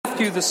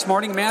Matthew this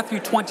morning, Matthew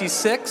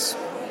 26.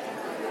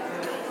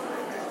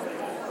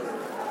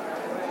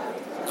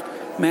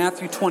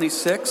 Matthew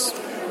 26.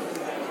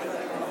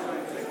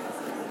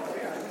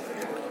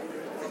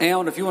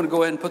 Alan, if you want to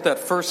go ahead and put that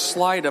first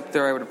slide up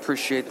there, I would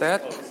appreciate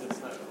that.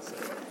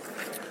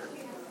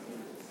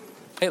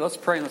 Hey, let's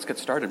pray and let's get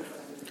started.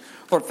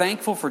 Lord,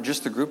 thankful for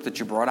just the group that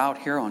you brought out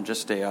here on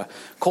just a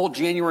cold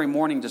January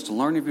morning, just to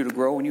learn of you, to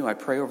grow in you. I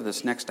pray over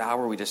this next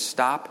hour we just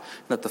stop,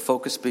 let the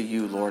focus be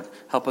you, Lord.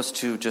 Help us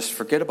to just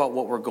forget about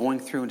what we're going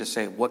through and to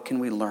say, what can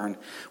we learn?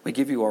 We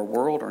give you our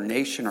world, our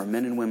nation, our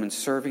men and women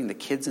serving, the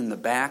kids in the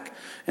back.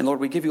 And Lord,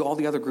 we give you all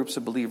the other groups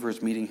of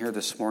believers meeting here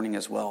this morning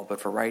as well.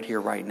 But for right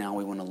here, right now,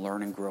 we want to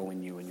learn and grow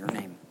in you. In your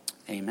name,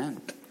 amen.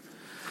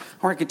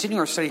 All right, continue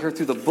our study here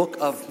through the book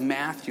of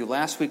Matthew.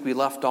 Last week we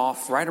left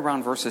off right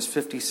around verses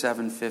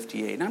 57,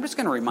 58. And I'm just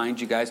going to remind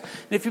you guys, and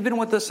if you've been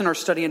with us in our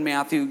study in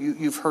Matthew,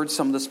 you've heard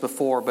some of this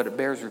before, but it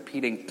bears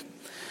repeating.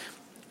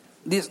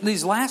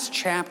 These last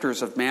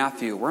chapters of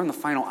Matthew, we're in the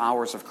final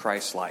hours of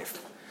Christ's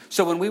life.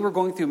 So when we were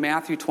going through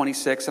Matthew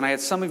 26, and I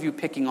had some of you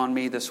picking on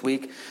me this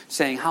week,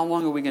 saying, how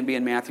long are we going to be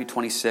in Matthew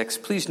 26?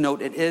 Please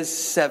note, it is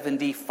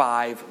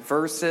 75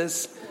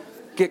 verses.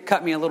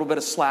 Cut me a little bit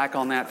of slack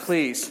on that,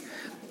 please.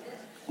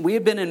 We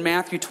have been in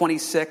Matthew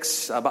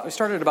 26, we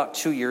started about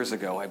 2 years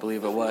ago, I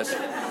believe it was.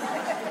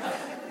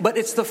 But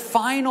it's the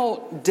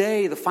final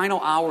day, the final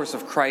hours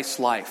of Christ's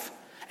life.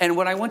 And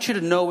what I want you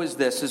to know is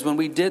this, is when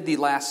we did the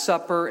Last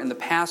Supper and the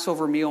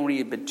Passover meal, when he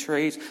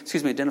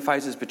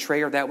identifies his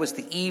betrayer, that was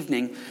the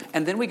evening.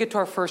 And then we get to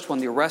our first one,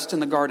 the arrest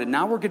in the garden.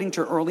 Now we're getting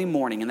to early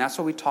morning, and that's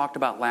what we talked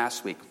about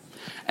last week.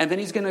 And then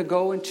he's going to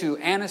go into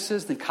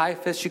Annas, then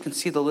Caiaphas. You can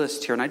see the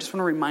list here. And I just want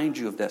to remind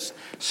you of this.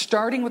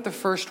 Starting with the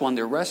first one,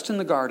 the arrest in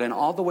the garden,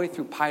 all the way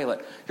through Pilate,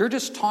 you're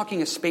just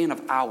talking a span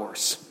of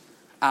hours.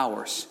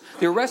 Hours.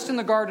 The arrest in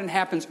the garden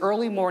happens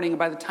early morning, and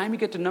by the time you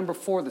get to number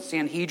 4, the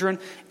Sanhedrin,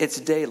 it's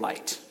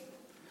daylight.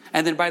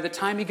 And then by the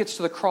time he gets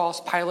to the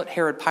cross,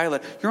 Herod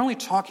Pilate, you're only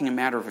talking a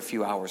matter of a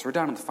few hours. We're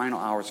down in the final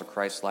hours of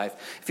Christ's life.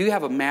 If you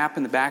have a map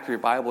in the back of your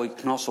Bible, you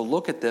can also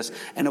look at this,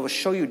 and it will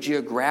show you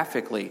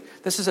geographically.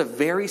 This is a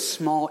very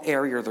small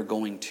area they're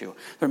going to.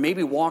 They're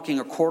maybe walking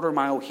a quarter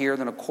mile here,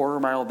 then a quarter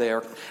mile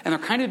there, and they're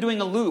kind of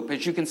doing a loop,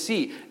 as you can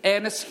see.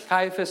 Annas,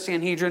 Caiaphas,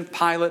 Sanhedrin,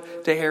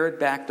 Pilate, to Herod,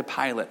 back to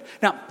Pilate.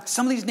 Now,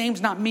 some of these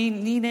names not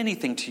mean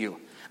anything to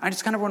you. I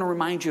just kind of want to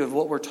remind you of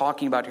what we're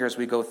talking about here as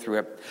we go through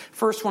it.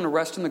 First one,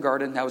 arrest in the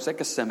garden. That was at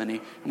Gethsemane.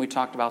 And we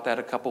talked about that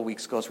a couple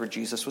weeks ago, where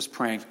Jesus was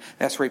praying.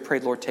 That's where he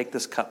prayed, Lord, take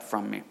this cup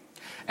from me.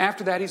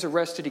 After that, he's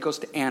arrested. He goes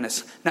to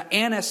Annas. Now,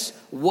 Annas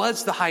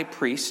was the high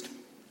priest,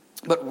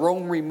 but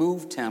Rome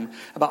removed him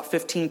about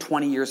 15,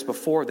 20 years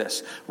before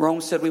this.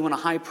 Rome said, we want a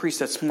high priest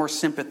that's more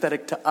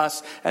sympathetic to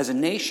us as a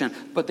nation.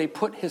 But they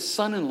put his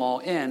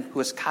son-in-law in,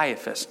 who is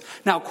Caiaphas.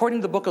 Now, according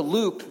to the book of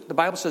Luke, the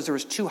Bible says there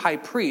was 2 high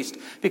priests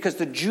because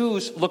the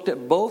Jews looked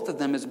at both of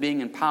them as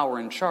being in power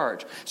and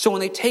charge. So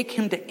when they take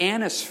him to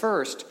Annas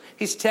first,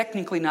 he's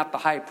technically not the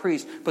high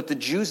priest, but the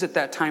Jews at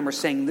that time are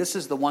saying this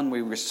is the one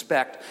we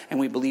respect and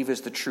we believe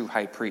is the true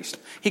high priest.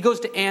 He goes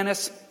to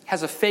Annas,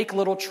 has a fake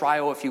little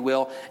trial, if you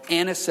will.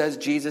 Annas says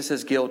Jesus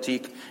is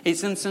guilty. He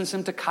then sends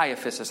him to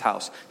Caiaphas'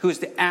 house, who is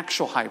the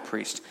actual high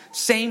priest.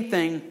 Same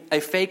thing,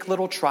 a fake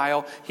little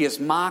trial. He is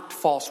mocked,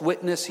 false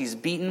witness, he's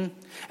beaten.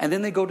 And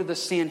then they go to the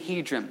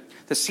Sanhedrin.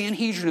 The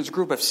Sanhedrin is a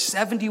group of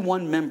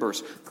 71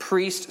 members,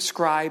 priests,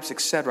 scribes,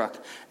 etc.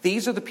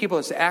 These are the people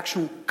that's the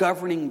actual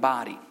governing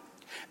body.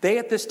 They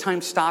at this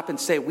time stop and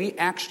say, we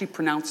actually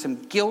pronounce him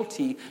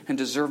guilty and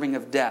deserving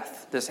of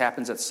death. This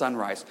happens at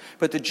sunrise.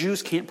 But the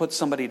Jews can't put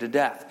somebody to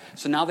death.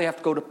 So now they have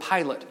to go to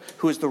Pilate,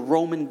 who is the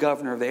Roman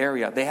governor of the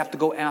area. They have to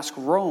go ask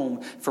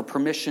Rome for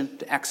permission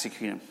to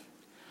execute him.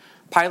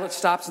 Pilate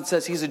stops and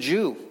says, he's a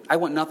Jew. I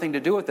want nothing to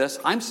do with this.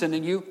 I'm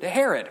sending you to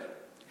Herod.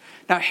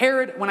 Now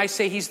Herod, when I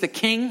say he's the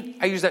king,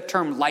 I use that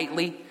term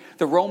lightly.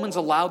 The Romans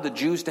allowed the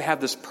Jews to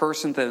have this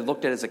person that they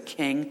looked at as a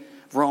king.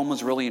 Rome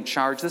was really in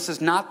charge. This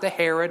is not the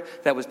Herod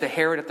that was the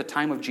Herod at the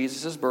time of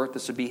Jesus' birth.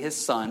 This would be his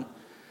son.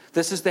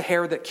 This is the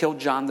Herod that killed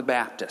John the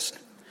Baptist.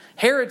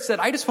 Herod said,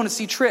 I just want to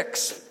see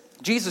tricks.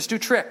 Jesus, do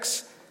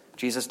tricks.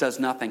 Jesus does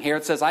nothing.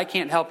 Herod says, I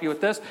can't help you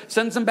with this.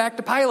 Sends him back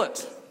to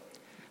Pilate.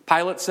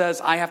 Pilate says,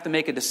 I have to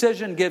make a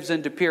decision, gives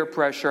in to peer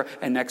pressure,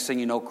 and next thing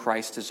you know,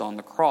 Christ is on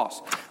the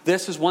cross.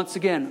 This is, once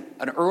again,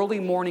 an early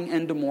morning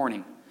into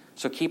morning.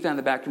 So keep that in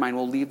the back of your mind.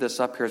 We'll leave this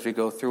up here as we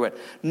go through it.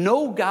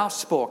 No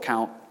gospel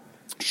account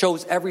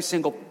shows every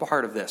single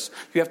part of this.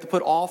 You have to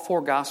put all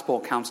 4 gospel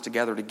accounts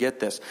together to get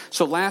this.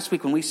 So last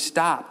week when we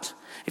stopped,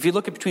 if you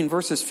look at between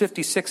verses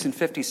 56 and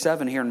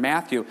 57 here in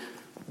Matthew,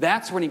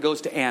 that's when he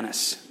goes to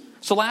Annas.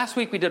 So last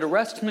week we did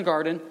arrest in the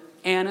garden,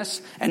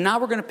 Annas, and now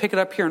we're going to pick it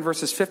up here in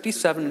verses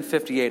 57 and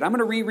 58. I'm going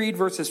to reread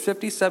verses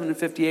 57 and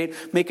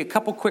 58, make a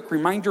couple quick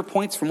reminder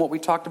points from what we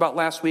talked about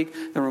last week,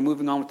 then we're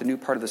moving on with the new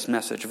part of this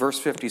message. Verse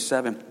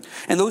 57.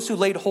 And those who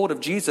laid hold of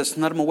Jesus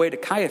led him away to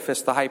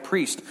Caiaphas the high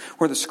priest,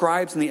 where the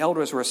scribes and the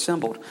elders were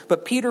assembled.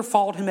 But Peter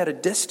followed him at a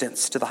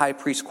distance to the high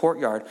priest's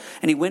courtyard,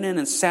 and he went in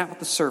and sat with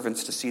the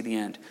servants to see the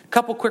end. A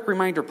couple quick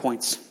reminder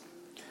points.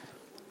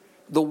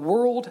 The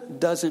world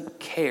doesn't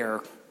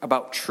care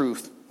about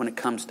truth when it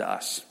comes to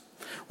us.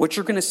 What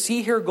you're going to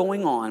see here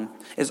going on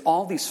is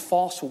all these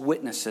false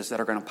witnesses that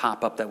are going to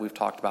pop up that we've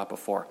talked about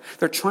before.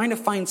 They're trying to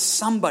find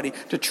somebody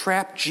to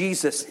trap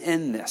Jesus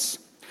in this.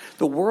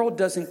 The world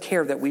doesn't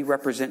care that we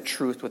represent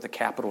truth with a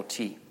capital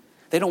T.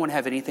 They don't want to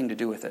have anything to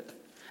do with it.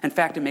 In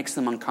fact, it makes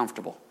them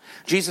uncomfortable.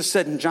 Jesus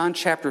said in John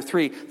chapter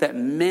 3 that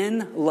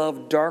men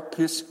love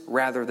darkness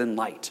rather than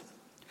light.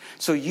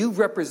 So you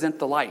represent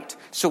the light.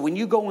 So when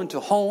you go into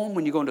home,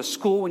 when you go into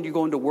school, when you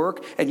go into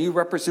work, and you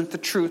represent the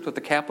truth with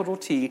a capital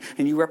T,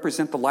 and you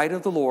represent the light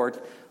of the Lord,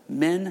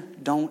 men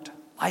don't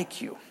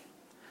like you.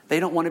 They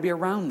don't want to be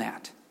around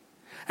that.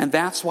 And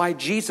that's why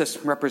Jesus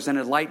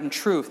represented light and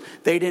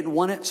truth. They didn't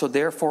want it, so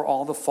therefore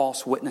all the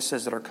false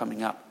witnesses that are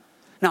coming up.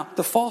 Now,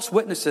 the false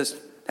witnesses,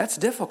 that's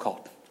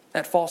difficult,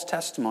 that false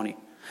testimony.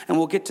 And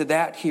we'll get to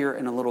that here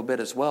in a little bit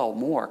as well,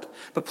 more.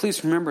 But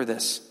please remember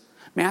this.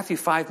 Matthew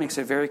 5 makes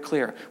it very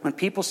clear. When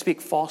people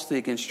speak falsely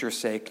against your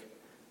sake,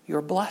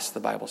 you're blessed, the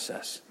Bible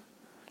says.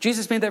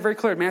 Jesus made that very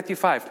clear in Matthew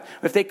 5.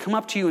 If they come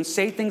up to you and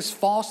say things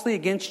falsely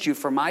against you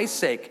for my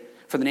sake,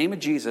 for the name of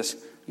Jesus,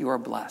 you are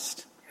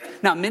blessed.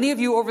 Now, many of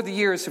you over the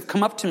years have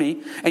come up to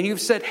me and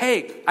you've said,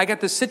 hey, I got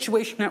this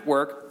situation at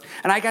work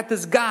and I got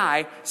this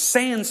guy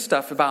saying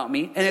stuff about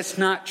me and it's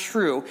not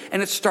true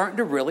and it's starting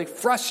to really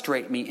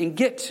frustrate me and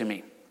get to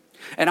me.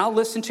 And I'll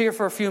listen to you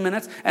for a few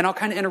minutes and I'll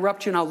kind of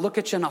interrupt you and I'll look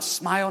at you and I'll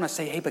smile and I'll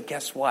say, hey, but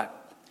guess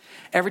what?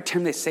 Every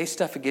time they say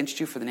stuff against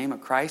you for the name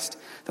of Christ,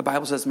 the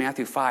Bible says,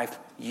 Matthew 5,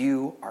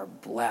 you are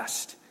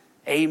blessed.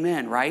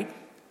 Amen, right?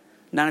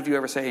 None of you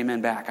ever say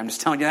amen back. I'm just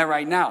telling you that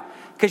right now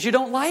because you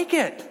don't like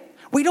it.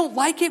 We don't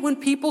like it when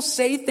people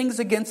say things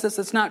against us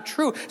that's not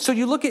true. So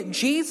you look at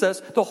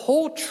Jesus, the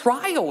whole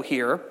trial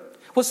here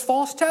was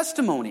false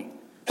testimony,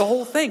 the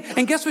whole thing.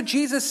 And guess what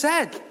Jesus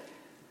said?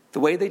 The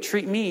way they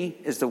treat me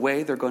is the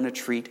way they're going to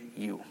treat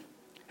you.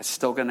 It's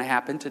still going to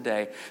happen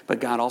today.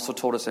 But God also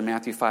told us in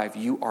Matthew 5,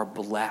 you are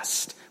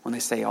blessed when they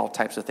say all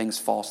types of things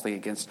falsely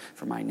against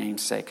for my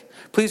name's sake.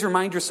 Please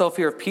remind yourself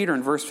here of Peter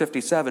in verse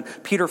 57.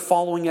 Peter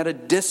following at a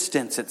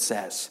distance, it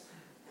says.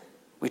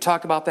 We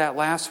talked about that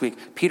last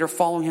week. Peter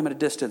following him at a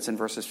distance in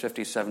verses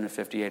 57 and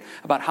 58.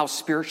 About how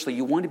spiritually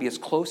you want to be as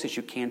close as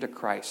you can to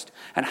Christ.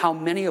 And how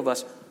many of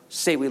us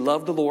say we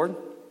love the Lord,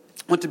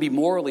 want to be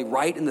morally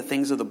right in the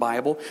things of the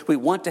Bible. We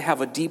want to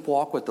have a deep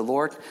walk with the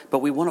Lord, but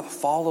we want to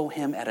follow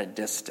him at a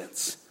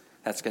distance.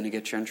 That's going to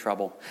get you in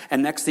trouble.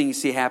 And next thing you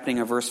see happening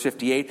in verse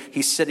 58,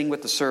 he's sitting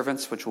with the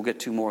servants, which we'll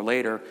get to more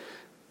later,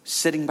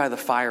 sitting by the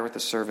fire with the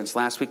servants.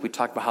 Last week we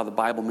talked about how the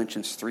Bible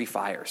mentions 3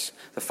 fires.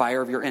 The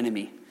fire of your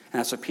enemy. And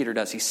that's what Peter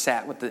does. He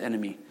sat with the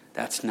enemy.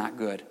 That's not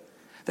good.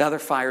 The other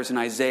fires in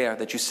Isaiah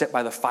that you sit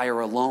by the fire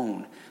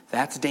alone.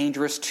 That's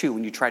dangerous too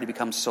when you try to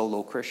become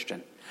solo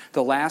Christian.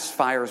 The last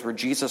fire is where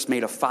Jesus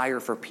made a fire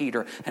for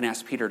Peter and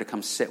asked Peter to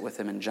come sit with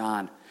him in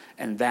John.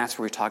 And that's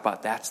where we talk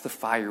about that's the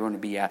fire you're going to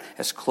be at,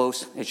 as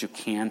close as you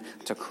can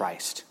to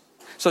Christ.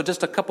 So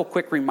just a couple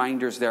quick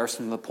reminders there,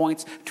 some of the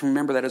points to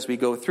remember that as we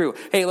go through.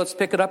 Hey, let's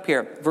pick it up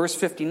here. Verse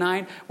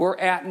 59, we're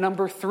at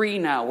number 3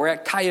 now. We're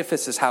at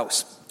Caiaphas'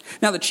 house.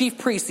 Now the chief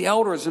priests, the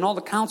elders, and all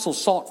the council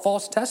sought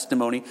false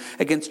testimony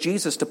against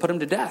Jesus to put him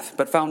to death,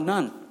 but found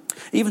none.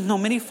 Even though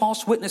many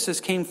false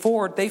witnesses came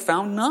forward, they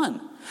found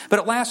none. But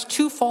at last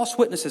 2 false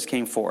witnesses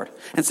came forward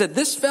and said,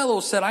 this fellow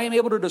said, I am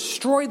able to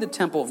destroy the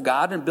temple of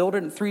God and build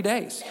it in 3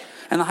 days.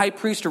 And the high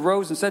priest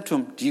arose and said to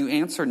him, do you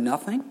answer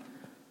nothing?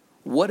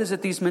 What is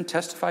it these men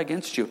testify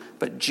against you?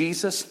 But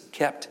Jesus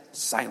kept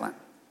silent.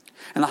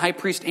 And the high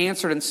priest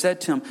answered and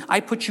said to him, I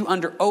put you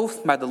under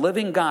oath by the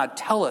living God.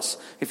 Tell us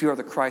if you are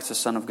the Christ, the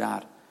Son of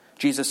God.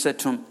 Jesus said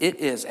to him, it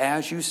is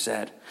as you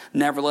said.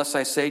 Nevertheless,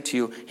 I say to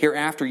you,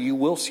 hereafter you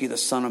will see the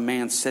Son of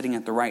Man sitting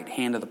at the right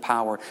hand of the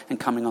power and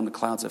coming on the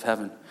clouds of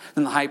heaven.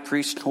 Then the high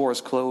priest tore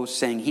his clothes,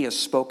 saying, he has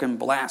spoken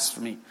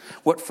blasphemy.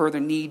 What further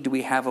need do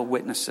we have of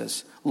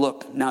witnesses?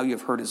 Look, now you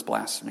have heard his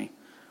blasphemy.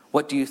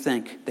 What do you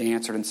think? They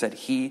answered and said,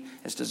 he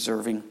is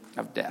deserving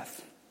of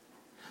death.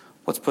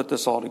 Let's put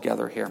this all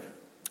together here.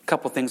 A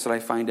couple things that I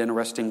find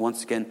interesting.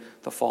 Once again,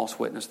 the false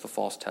witness, the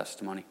false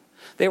testimony.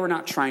 They were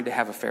not trying to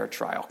have a fair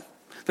trial.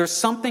 There's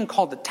something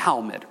called the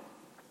Talmud.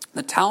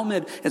 The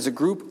Talmud is a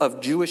group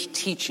of Jewish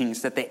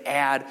teachings that they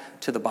add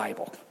to the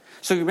Bible.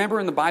 So you remember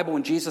in the Bible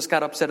when Jesus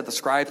got upset at the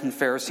scribes and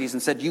Pharisees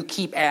and said, you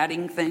keep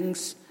adding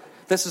things?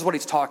 This is what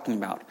he's talking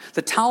about.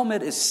 The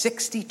Talmud is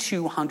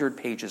 6,200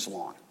 pages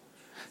long.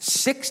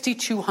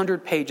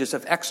 6,200 pages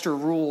of extra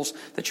rules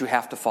that you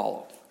have to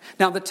follow.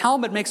 Now, the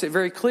Talmud makes it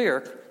very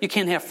clear you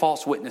can't have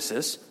false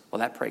witnesses. Well,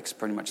 that makes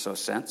pretty much so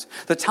sense.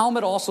 The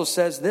Talmud also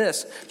says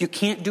this, you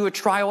can't do a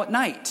trial at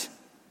night,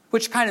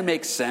 which kind of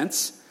makes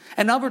sense.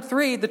 And number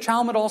 3, the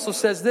Talmud also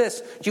says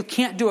this, you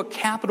can't do a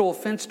capital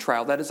offense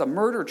trial, that is a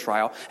murder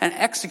trial, and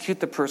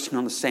execute the person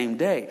on the same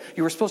day.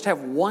 You were supposed to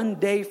have 1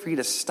 day for you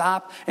to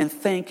stop and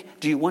think,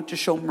 do you want to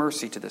show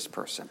mercy to this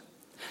person?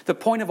 The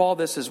point of all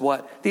this is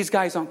what? These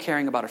guys aren't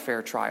caring about a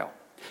fair trial.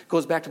 It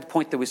goes back to the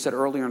point that we said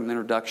earlier in the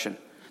introduction.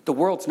 The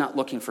world's not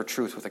looking for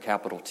truth with a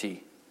capital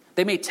T.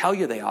 They may tell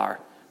you they are,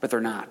 but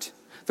they're not.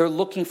 They're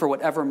looking for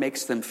whatever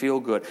makes them feel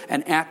good.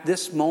 And at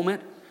this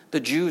moment, the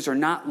Jews are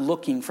not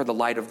looking for the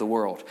light of the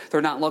world.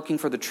 They're not looking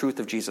for the truth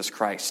of Jesus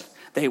Christ.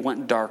 They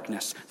want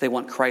darkness. They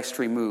want Christ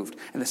removed.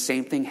 And the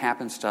same thing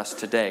happens to us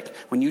today.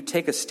 When you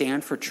take a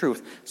stand for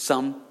truth,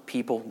 some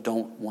people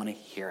don't want to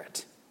hear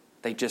it.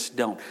 They just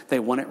don't. They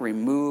want it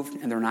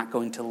removed, and they're not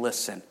going to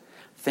listen.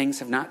 Things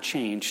have not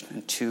changed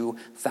in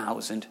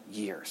 2,000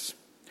 years.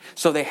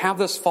 So they have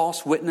this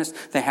false witness.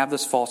 They have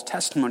this false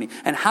testimony.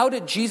 And how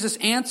did Jesus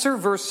answer?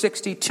 Verse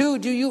 62,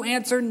 do you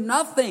answer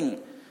nothing?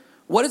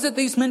 What is it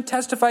these men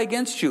testify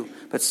against you?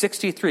 But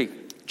 63,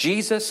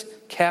 Jesus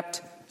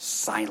kept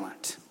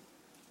silent.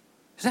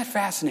 Isn't that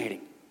fascinating?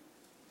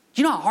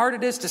 Do you know how hard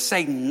it is to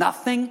say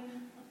nothing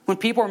when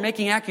people are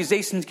making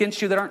accusations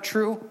against you that aren't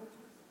true?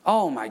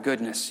 Oh my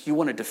goodness. You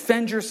want to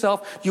defend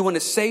yourself. You want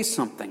to say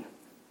something.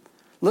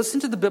 Listen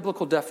to the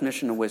biblical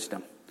definition of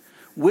wisdom.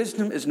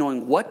 Wisdom is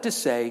knowing what to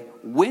say,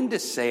 when to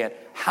say it,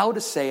 how to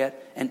say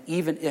it, and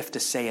even if to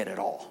say it at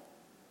all.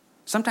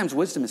 Sometimes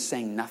wisdom is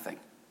saying nothing.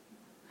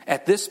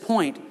 At this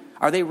point,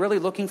 are they really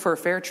looking for a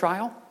fair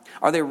trial?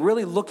 Are they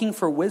really looking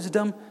for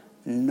wisdom?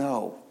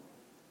 No.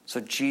 So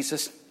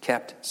Jesus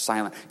kept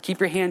silent. Keep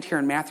your hand here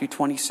in Matthew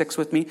 26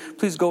 with me.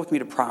 Please go with me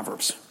to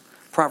Proverbs.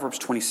 Proverbs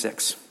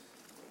 26.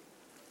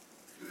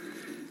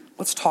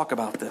 Let's talk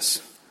about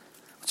this.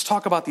 Let's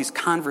talk about these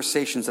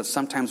conversations that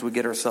sometimes we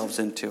get ourselves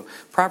into.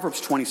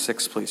 Proverbs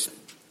 26, please.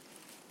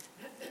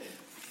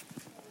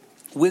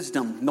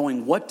 Wisdom,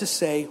 knowing what to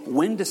say,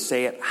 when to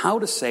say it, how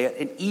to say it,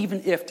 and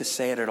even if to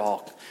say it at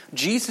all.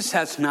 Jesus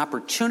has an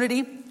opportunity,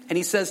 and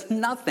he says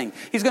nothing.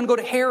 He's going to go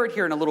to Herod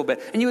here in a little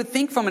bit. And you would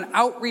think from an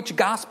outreach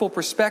gospel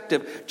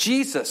perspective,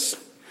 Jesus,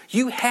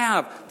 you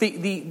have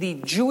the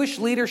Jewish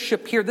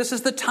leadership here. This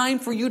is the time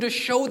for you to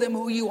show them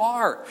who you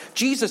are.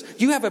 Jesus,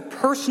 you have a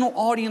personal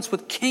audience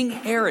with King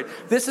Herod.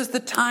 This is the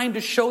time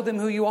to show them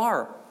who you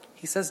are.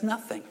 He says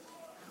nothing.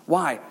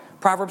 Why?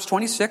 Proverbs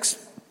 26,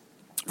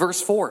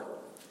 verse 4.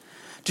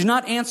 Do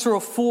not answer a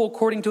fool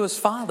according to his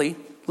folly,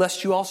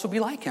 lest you also be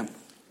like him.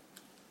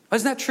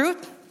 Isn't that true?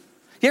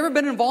 You ever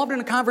been involved in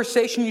a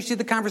conversation, you see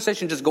the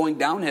conversation just going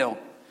downhill?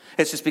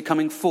 It's just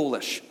becoming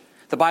foolish.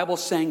 The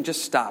Bible's saying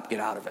just stop, get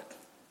out of it.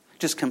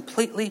 Just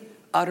completely,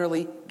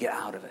 utterly get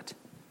out of it.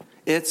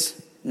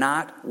 It's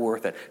not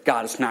worth it.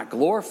 God is not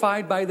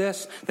glorified by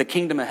this. The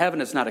kingdom of heaven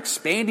is not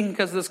expanding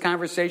because of this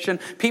conversation.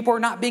 People are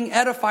not being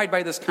edified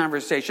by this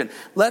conversation.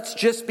 Let's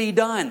just be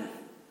done.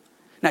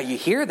 Now you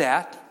hear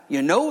that,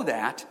 you know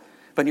that,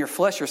 but in your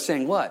flesh you're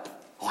saying what?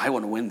 Oh, I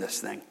want to win this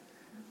thing.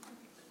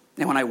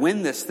 And when I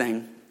win this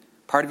thing,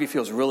 part of you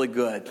feels really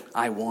good.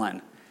 I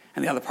won.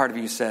 And the other part of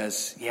you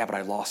says, yeah, but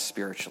I lost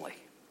spiritually.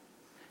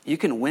 You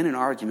can win an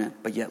argument,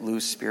 but yet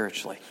lose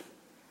spiritually.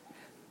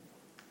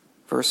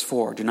 Verse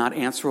 4, do not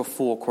answer a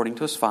fool according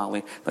to his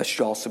folly, lest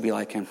you also be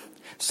like him.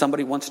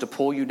 Somebody wants to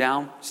pull you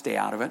down, stay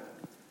out of it.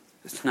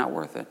 It's not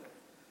worth it.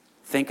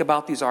 Think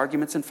about these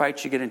arguments and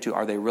fights you get into.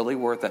 Are they really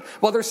worth it?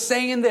 Well, they're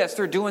saying this,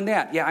 they're doing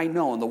that. Yeah, I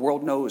know, and the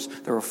world knows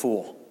they're a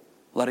fool.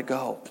 Let it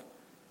go.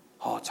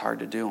 Oh, it's hard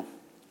to do.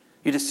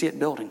 You just see it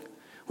building.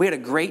 We had a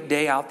great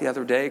day out the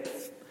other day.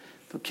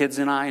 The kids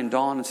and I and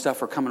Dawn and stuff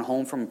were coming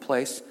home from a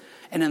place.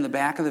 And in the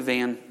back of the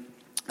van,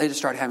 they just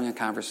start having a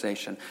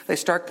conversation. They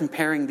start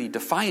comparing the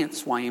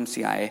Defiance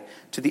YMCA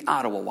to the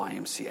Ottawa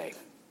YMCA.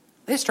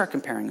 They start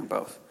comparing them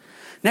both.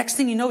 Next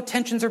thing you know,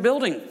 tensions are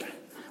building.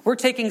 We're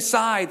taking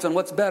sides on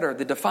what's better,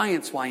 the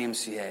Defiance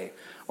YMCA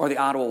or the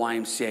Ottawa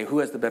YMCA. Who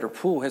has the better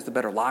pool? Who has the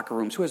better locker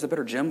rooms? Who has the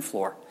better gym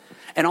floor?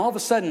 And all of a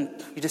sudden,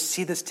 you just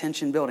see this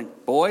tension building.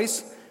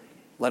 Boys,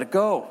 let it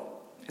go.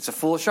 It's a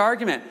foolish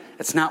argument.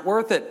 It's not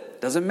worth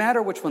it. Doesn't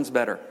matter which one's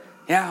better.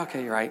 Yeah,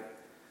 okay, you're right.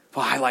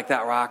 Well, I like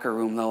that locker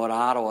room, though, at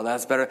Ottawa.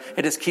 That's better.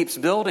 It just keeps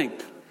building.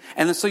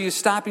 And then so you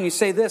stop and you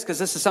say this, because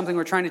this is something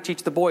we're trying to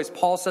teach the boys.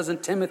 Paul says in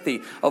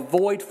Timothy,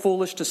 avoid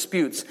foolish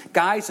disputes.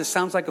 Guys, this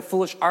sounds like a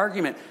foolish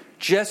argument.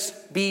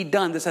 Just be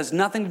done. This has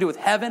nothing to do with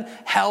heaven,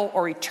 hell,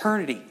 or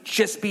eternity.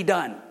 Just be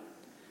done.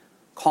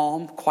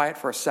 Calm, quiet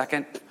for a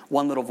second.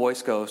 One little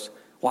voice goes,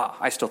 wow,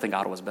 I still think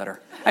Ottawa's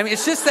better. I mean,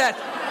 it's just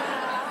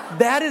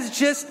that is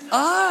just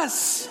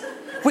us.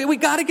 We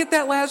got to get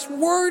that last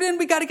word in.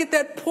 We got to get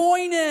that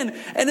point in.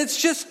 And it's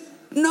just,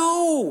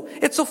 no.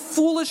 It's a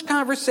foolish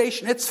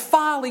conversation. It's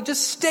folly.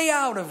 Just stay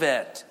out of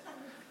it.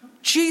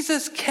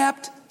 Jesus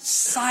kept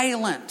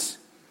silent.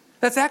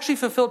 That's actually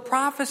fulfilled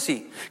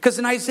prophecy. Because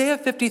in Isaiah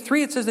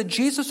 53, it says that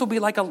Jesus will be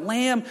like a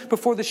lamb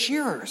before the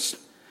shearers.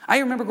 I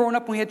remember growing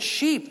up when we had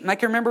sheep. And I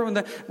can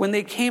remember when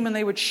they came and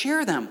they would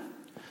shear them.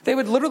 They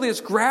would literally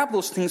just grab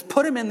those things,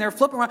 put them in there,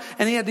 flip them around,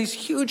 and they had these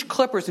huge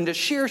clippers and just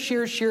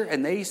shear,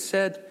 and they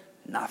said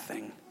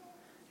nothing.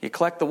 You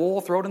collect the wool,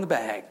 throw it in the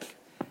bag.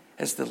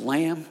 As the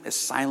lamb is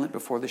silent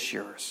before the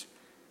shearers,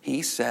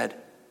 he said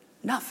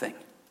nothing.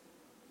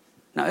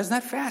 Now, isn't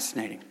that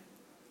fascinating?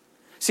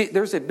 See,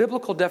 there's a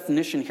biblical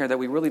definition here that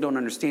we really don't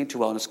understand too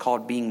well, and it's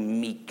called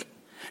being meek.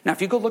 Now,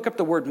 if you go look up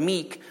the word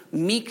meek,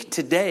 meek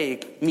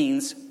today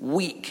means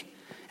weak.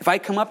 If I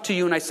come up to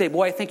you and I say,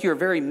 boy, I think you're a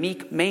very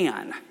meek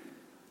man,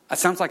 it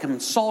sounds like I'm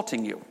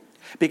insulting you.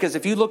 Because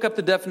if you look up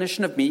the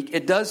definition of meek,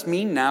 it does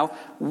mean now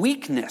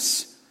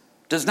weakness.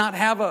 Does not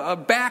have a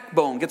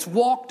backbone, gets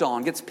walked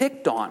on, gets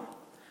picked on.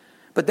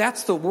 But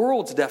that's the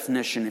world's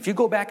definition. If you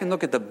go back and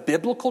look at the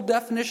biblical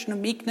definition of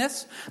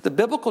meekness, the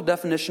biblical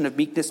definition of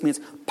meekness means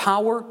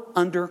power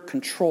under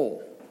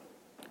control.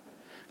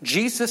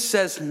 Jesus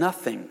says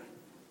nothing.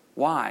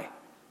 Why?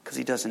 Because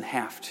he doesn't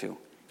have to.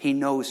 He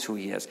knows who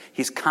he is.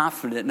 He's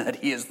confident that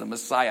he is the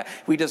Messiah.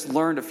 We just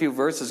learned a few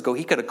verses ago,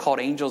 he could have called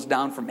angels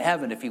down from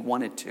heaven if he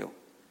wanted to.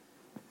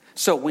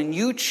 So when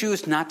you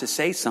choose not to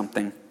say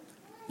something,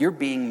 you're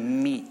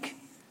being meek.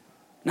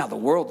 Now the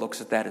world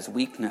looks at that as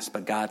weakness,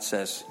 but God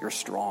says, you're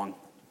strong.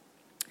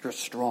 You're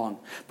strong.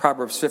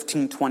 Proverbs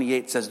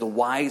 15:28 says, the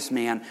wise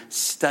man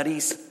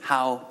studies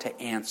how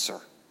to answer.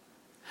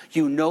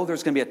 You know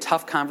there's going to be a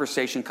tough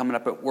conversation coming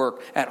up at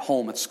work, at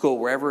home, at school,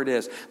 wherever it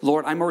is.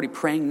 Lord, I'm already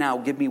praying now.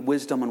 Give me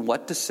wisdom on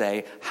what to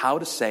say, how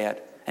to say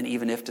it, and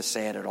even if to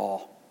say it at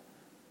all.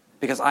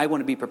 Because I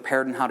want to be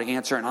prepared in how to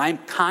answer, and I'm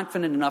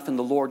confident enough in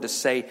the Lord to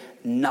say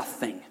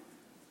nothing.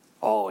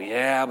 Oh,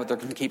 yeah, but they're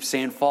going to keep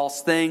saying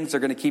false things. They're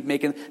going to keep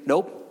making...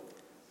 Nope.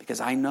 Because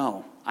I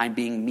know I'm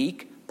being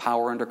meek,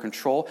 power under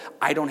control.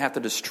 I don't have to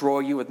destroy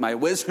you with my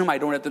wisdom. I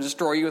don't have to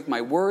destroy you with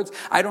my words.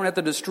 I don't have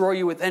to destroy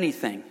you with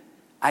anything.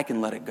 I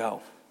can let it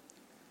go.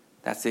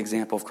 That's the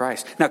example of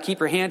Christ. Now keep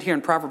your hand here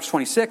in Proverbs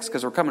 26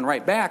 because we're coming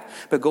right back.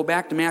 But go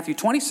back to Matthew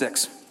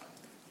 26.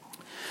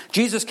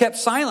 Jesus kept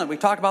silent. We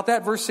talked about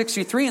that. Verse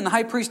 63. And the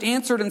high priest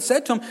answered and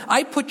said to him,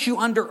 I put you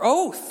under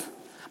oath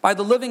by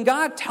the living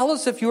God. Tell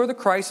us if you are the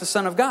Christ, the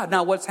Son of God.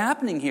 Now what's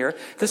happening here,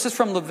 this is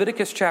from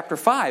Leviticus chapter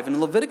 5.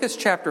 In Leviticus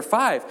chapter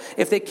 5,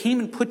 if they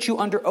came and put you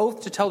under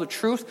oath to tell the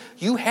truth,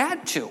 you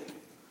had to.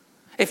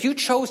 If you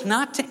chose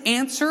not to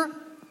answer,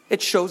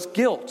 it shows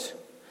guilt.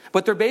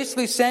 What they're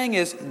basically saying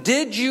is,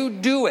 did you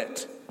do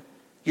it?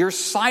 Your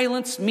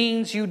silence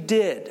means you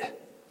did.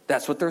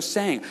 That's what they're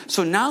saying.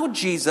 So now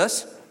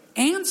Jesus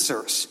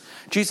answers.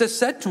 Jesus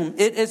said to him,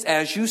 it is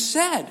as you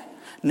said.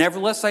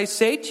 Nevertheless, I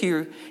say to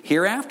you,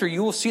 hereafter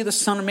you will see the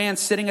Son of Man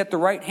sitting at the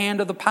right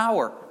hand of the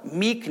power.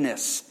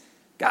 Meekness.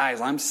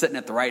 Guys, I'm sitting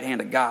at the right hand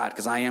of God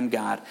because I am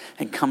God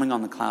and coming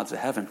on the clouds of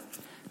heaven.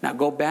 Now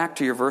go back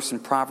to your verse in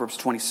Proverbs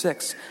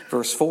 26,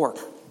 verse 4.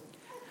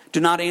 Do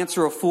not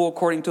answer a fool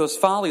according to his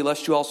folly,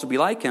 lest you also be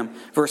like him.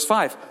 Verse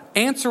 5,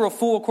 answer a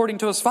fool according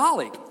to his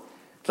folly,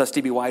 lest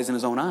he be wise in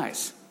his own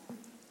eyes.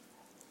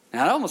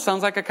 Now that almost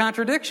sounds like a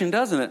contradiction,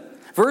 doesn't it?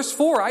 Verse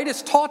 4, I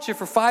just taught you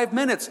for 5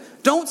 minutes.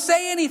 Don't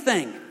say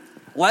anything.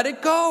 Let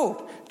it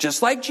go,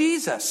 just like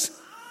Jesus.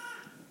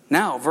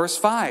 Now, verse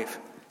 5,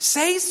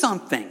 say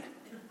something,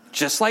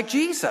 just like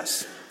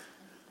Jesus.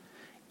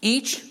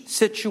 Each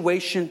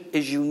situation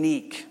is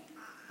unique.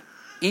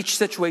 Each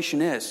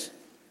situation is.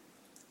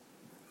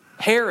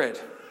 Herod,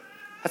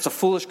 that's a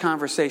foolish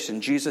conversation.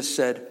 Jesus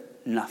said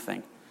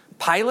nothing.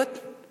 Pilate,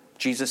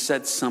 Jesus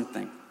said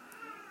something.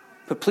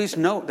 But please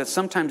note that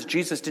sometimes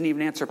Jesus didn't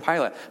even answer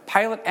Pilate.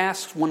 Pilate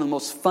asked one of the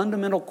most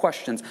fundamental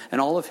questions in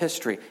all of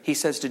history. He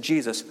says to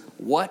Jesus,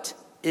 what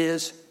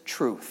is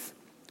truth?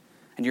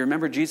 And you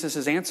remember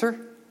Jesus' answer?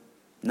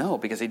 No,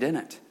 because he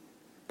didn't.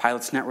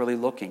 Pilate's not really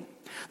looking.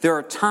 There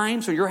are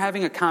times when you're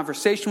having a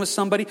conversation with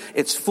somebody,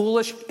 it's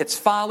foolish, it's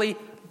folly.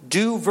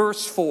 Do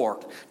verse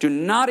 4. Do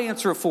not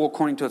answer a fool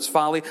according to its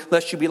folly,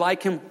 lest you be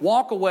like him.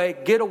 Walk away,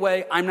 get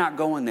away, I'm not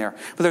going there.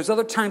 But there's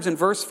other times in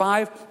verse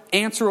 5,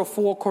 answer a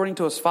fool according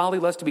to his folly,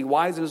 lest he be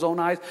wise in his own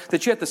eyes,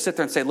 that you have to sit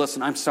there and say,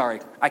 listen, I'm sorry,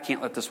 I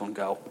can't let this one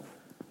go.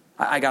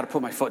 I got to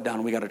put my foot down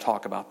and we got to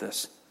talk about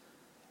this.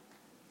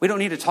 We don't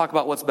need to talk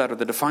about what's better,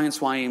 the Defiance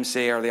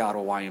YMCA or the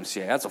Ottawa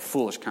YMCA. That's a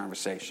foolish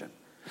conversation.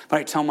 But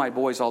I tell my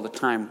boys all the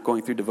time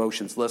going through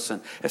devotions,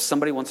 listen, if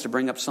somebody wants to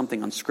bring up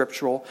something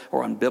unscriptural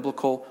or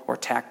unbiblical or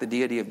attack the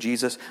deity of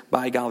Jesus,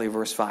 by golly,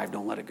 verse 5,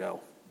 don't let it go.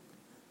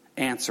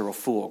 Answer a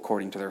fool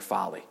according to their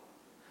folly.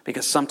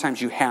 Because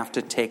sometimes you have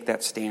to take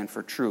that stand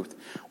for truth.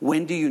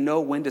 When do you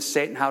know when to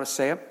say it and how to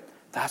say it?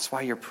 That's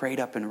why you're prayed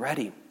up and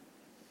ready.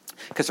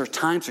 Because there are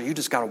times where you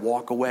just got to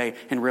walk away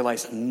and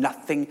realize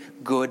nothing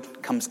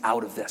good comes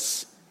out of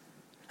this.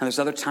 And there's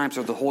other times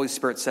where the Holy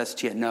Spirit says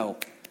to you, no,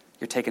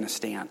 you're taking a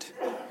stand.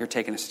 You're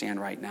taking a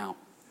stand right now.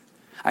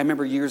 I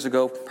remember years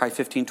ago, probably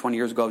 15, 20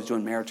 years ago, I was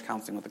doing marriage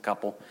counseling with a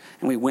couple,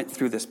 and we went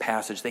through this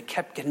passage. They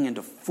kept getting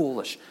into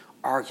foolish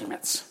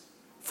arguments.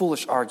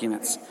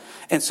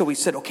 And so we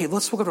said, okay,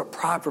 let's look at what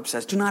Proverbs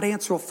says. Do not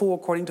answer a fool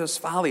according to his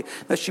folly,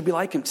 lest you be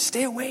like him.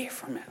 Stay away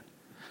from it.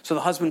 So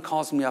the husband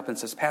calls me up and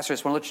says, Pastor, I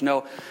just want to let you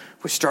know,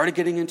 we started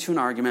getting into an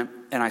argument,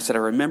 and I said, I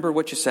remember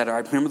what you said. I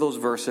remember those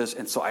verses,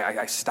 and so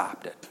I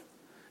stopped it.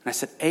 And I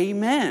said,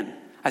 amen.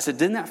 I said,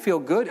 didn't that feel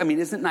good? I mean,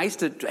 isn't it nice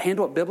to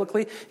handle it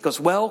biblically? He goes,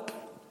 well,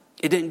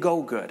 it didn't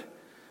go good.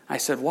 I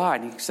said, why?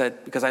 And he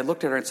said, because I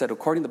looked at her and said,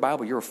 according to the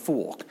Bible, you're a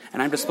fool.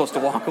 And I'm just supposed to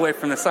walk away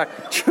from this.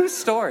 True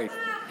story.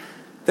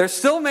 They're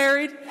still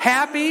married,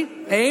 happy,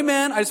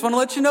 amen. I just want to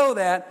let you know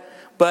that.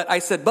 But I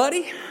said,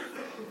 buddy,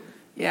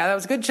 yeah, that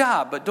was a good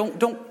job, but don't,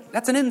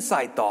 that's an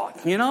inside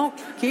thought,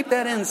 Keep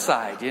that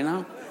inside,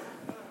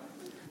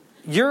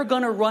 You're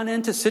going to run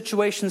into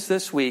situations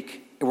this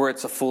week where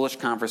it's a foolish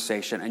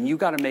conversation, and you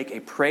got to make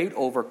a prayed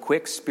over,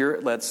 quick,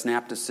 spirit-led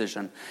snap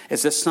decision.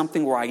 Is this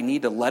something where I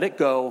need to let it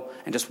go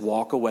and just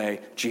walk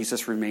away?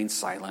 Jesus remains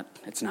silent.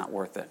 It's not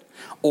worth it.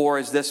 Or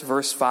is this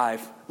verse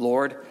 5,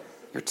 Lord,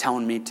 you're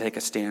telling me to take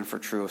a stand for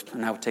truth,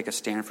 and I would take a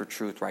stand for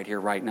truth right here,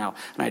 right now,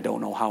 and I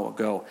don't know how it'll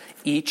go.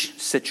 Each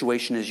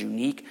situation is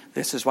unique.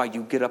 This is why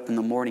you get up in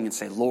the morning and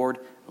say, Lord,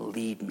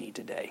 lead me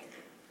today.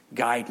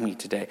 Guide me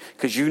today,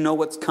 because you know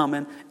what's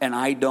coming, and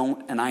I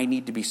don't, and I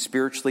need to be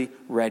spiritually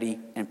ready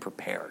and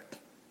prepared.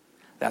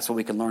 That's what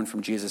we can learn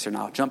from Jesus here.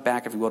 Now, jump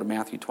back if you go to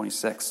Matthew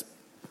 26.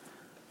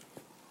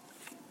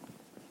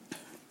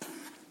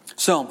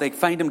 So, they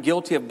find him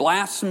guilty of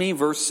blasphemy,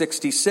 verse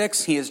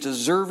 66. He is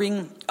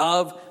deserving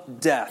of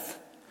death.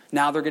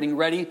 Now they're getting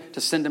ready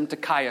to send him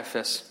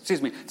to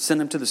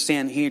send him to the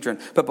Sanhedrin.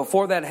 But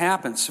before that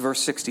happens, verse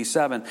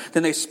 67,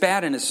 then they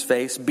spat in his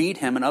face, beat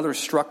him, and others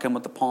struck him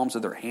with the palms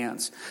of their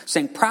hands,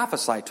 saying,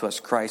 prophesy to us,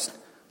 Christ,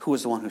 who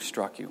is the one who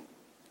struck you?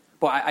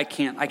 Well, I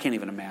can't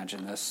even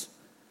imagine this.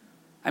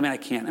 I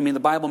can't. The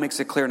Bible makes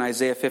it clear in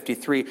Isaiah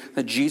 53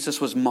 that Jesus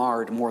was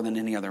marred more than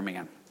any other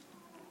man.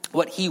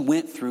 What he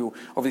went through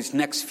over these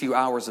next few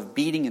hours of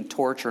beating and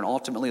torture and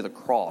ultimately the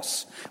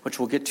cross, which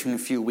we'll get to in a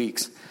few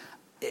weeks,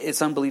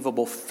 it's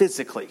unbelievable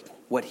physically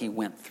what he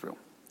went through.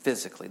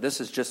 Physically. This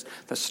is just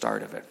the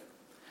start of it.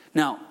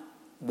 Now,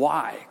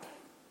 why?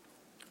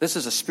 This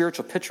is a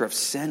spiritual picture of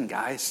sin,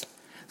 guys.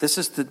 This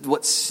is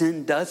what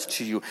sin does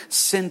to you.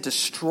 Sin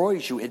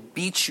destroys you. It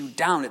beats you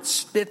down. It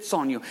spits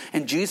on you.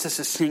 And Jesus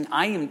is saying,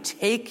 I am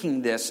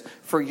taking this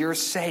for your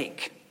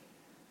sake.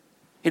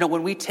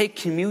 When we take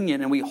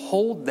communion and we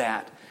hold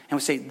that and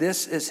we say,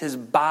 this is his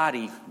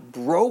body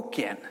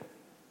broken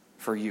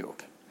for you.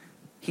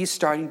 He's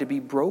starting to be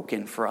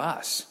broken for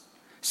us.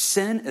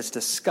 Sin is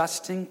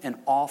disgusting and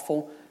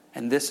awful,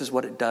 and this is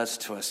what it does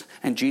to us.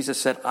 And Jesus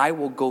said, I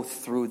will go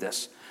through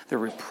this. The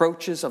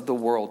reproaches of the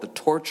world, the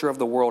torture of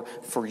the world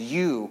for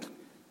you.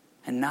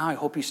 And now I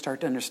hope you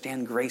start to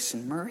understand grace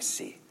and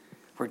mercy.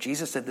 Where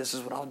Jesus said, this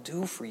is what I'll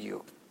do for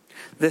you.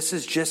 This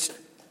is just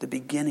the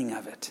beginning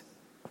of it.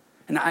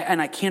 And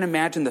I can't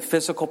imagine the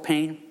physical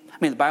pain.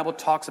 The Bible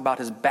talks about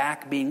his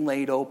back being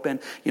laid open,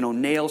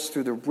 nails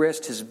through the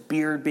wrist, his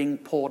beard being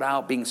pulled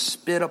out, being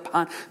spit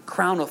upon,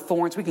 crown of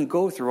thorns. We can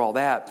go through all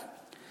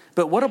that.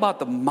 But what about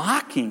the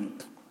mocking?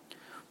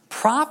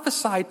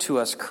 Prophesy to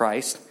us,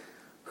 Christ,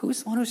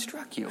 who's the one who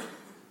struck you?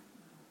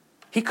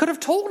 He could have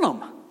told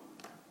them.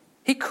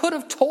 He could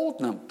have told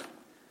them.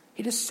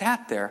 He just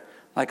sat there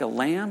like a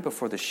lamb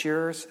before the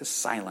shearers is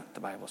silent, the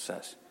Bible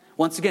says.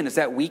 Once again, is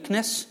that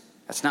weakness?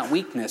 That's not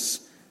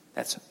weakness.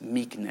 That's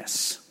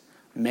meekness.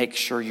 Make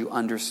sure you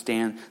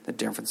understand the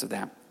difference of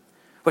that.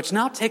 Which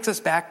now takes us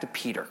back to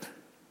Peter.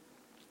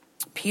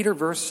 Peter,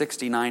 verse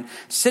 69,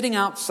 sitting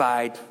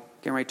outside,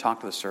 getting ready to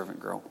talk to the servant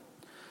girl.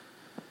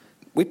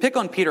 We pick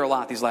on Peter a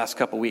lot these last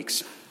couple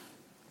weeks.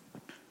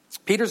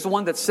 Peter's the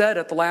one that said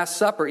at the Last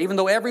Supper, even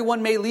though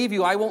everyone may leave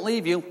you, I won't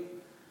leave you.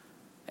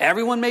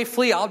 Everyone may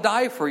flee, I'll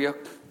die for you.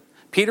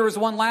 Peter was the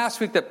one last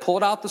week that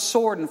pulled out the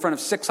sword in front of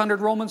 600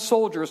 Roman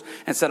soldiers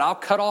and said, I'll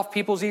cut off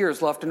people's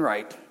ears left and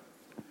right.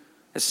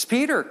 This is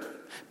Peter.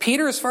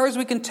 Peter, as far as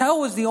we can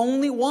tell, was the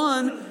only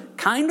one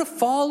kind of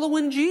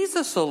following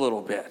Jesus a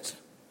little bit.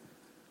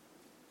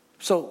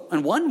 So,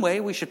 in one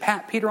way, we should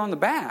pat Peter on the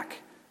back.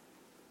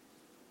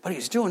 But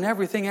he's doing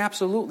everything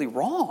absolutely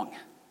wrong.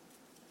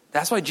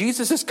 That's why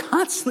Jesus is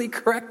constantly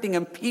correcting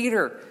him.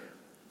 Peter,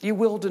 you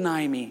will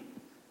deny me.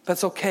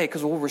 That's okay,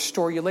 because we'll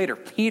restore you later.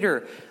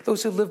 Peter,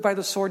 those who live by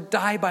the sword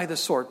die by the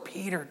sword.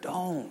 Peter,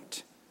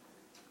 don't.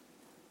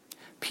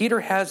 Peter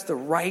has the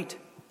right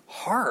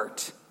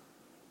heart,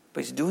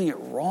 but he's doing it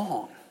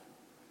wrong.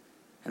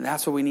 And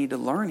that's what we need to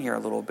learn here a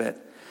little bit.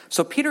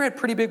 So Peter had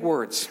pretty big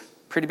words.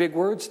 Pretty big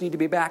words need to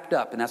be backed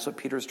up, and that's what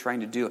Peter's trying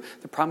to do.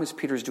 The problem is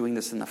Peter's doing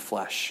this in the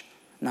flesh,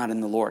 not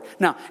in the Lord.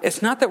 Now,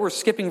 it's not that we're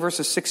skipping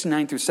verses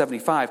 69 through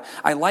 75.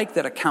 I like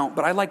that account,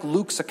 but I like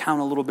Luke's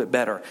account a little bit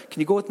better. Can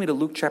you go with me to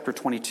Luke chapter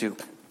 22?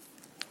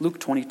 Luke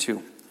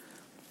 22.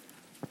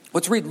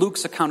 Let's read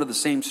Luke's account of the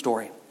same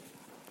story.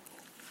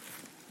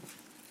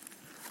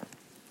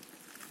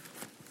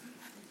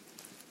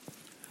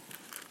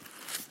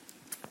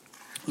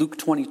 Luke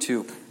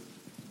 22,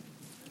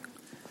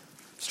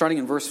 starting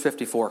in verse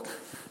 54.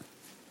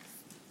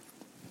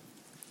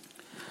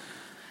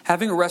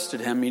 Having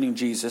arrested him, meaning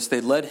Jesus,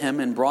 they led him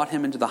and brought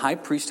him into the high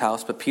priest's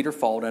house, but Peter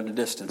followed at a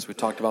distance. We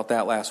talked about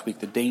that last week,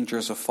 the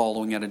dangers of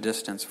following at a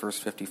distance, verse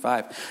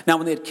 55. Now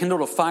when they had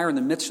kindled a fire in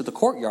the midst of the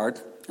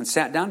courtyard and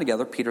sat down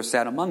together, Peter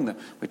sat among them.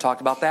 We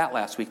talked about that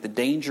last week, the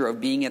danger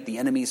of being at the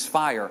enemy's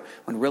fire,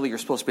 when really you're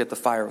supposed to be at the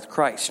fire with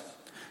Christ.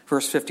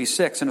 Verse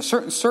 56, and a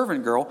certain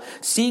servant girl,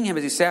 seeing him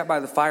as he sat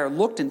by the fire,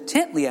 looked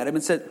intently at him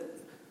and said,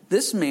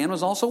 this man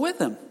was also with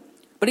him.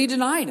 But he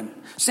denied him,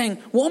 saying,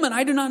 woman,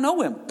 I do not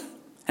know him.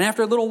 And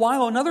after a little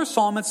while, another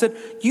saw him and said,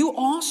 you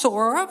also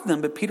are of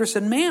them. But Peter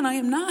said, man, I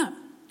am not.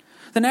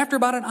 Then after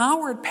about an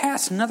hour had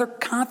passed, another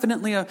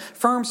confidently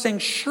affirmed, saying,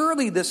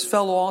 surely this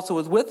fellow also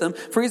was with him,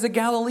 for he's a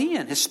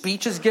Galilean. His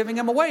speech is giving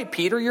him away.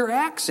 Peter, your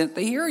accent,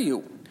 they hear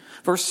you.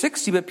 Verse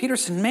 60, but Peter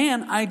said,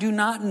 man, I do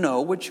not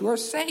know what you are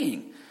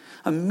saying.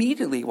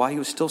 Immediately, while he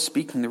was still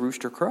speaking, the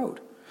rooster crowed.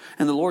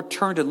 And the Lord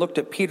turned and looked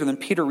at Peter. Then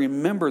Peter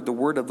remembered the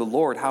word of the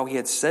Lord, how he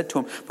had said to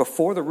him,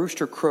 before the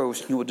rooster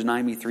crows, you will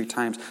deny me 3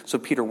 times. So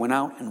Peter went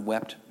out and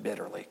wept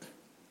bitterly.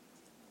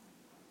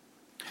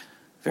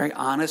 Very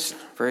honest,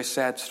 very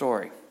sad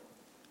story.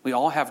 We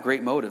all have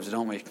great motives,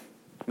 don't we?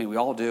 I mean, we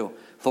all do.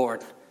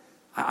 Lord,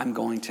 I'm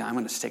going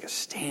to take a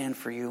stand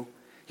for you.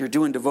 You're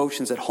doing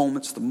devotions at home.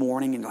 It's the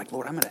morning. And you're like,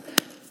 Lord,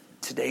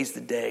 today's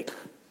the day.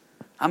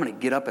 I'm going to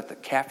get up at the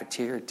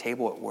cafeteria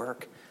table at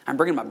work. I'm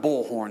bringing my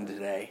bullhorn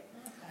today.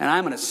 And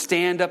I'm going to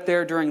stand up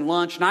there during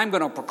lunch. And I'm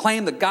going to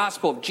proclaim the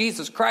gospel of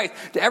Jesus Christ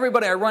to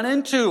everybody I run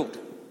into.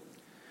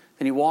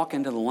 Then you walk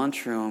into the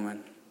lunchroom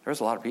and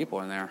there's a lot of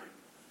people in there.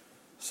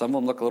 Some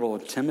of them look a little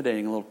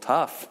intimidating, a little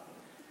tough.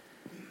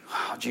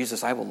 Oh,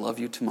 Jesus, I will love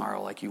you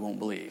tomorrow like you won't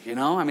believe.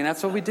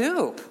 That's what we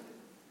do.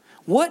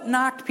 What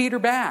knocked Peter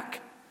back?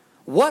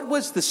 What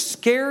was the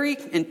scary,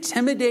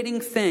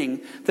 intimidating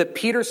thing that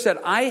Peter said,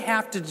 I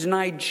have to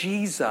deny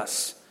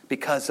Jesus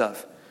because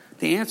of?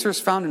 The answer is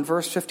found in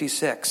verse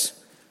 56.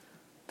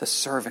 The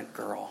servant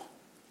girl.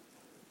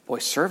 Boy,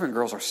 servant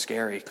girls are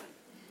scary.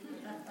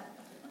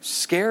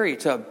 Scary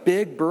to a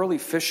big, burly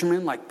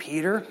fisherman like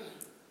Peter,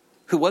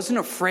 who wasn't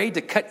afraid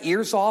to cut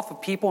ears off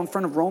of people in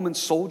front of Roman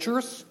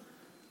soldiers.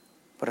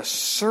 But a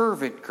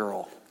servant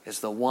girl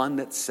is the one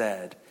that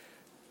said,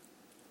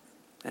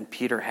 and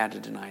Peter had to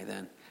deny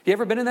then. You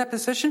ever been in that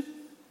position?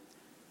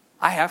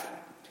 I have.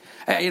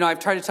 I've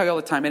tried to tell you all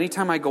the time,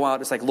 anytime I go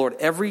out, it's like, Lord,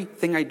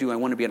 everything I do, I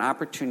want to be an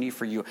opportunity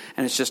for you.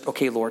 And it's just,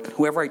 okay, Lord,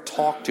 whoever I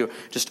talk to,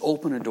 just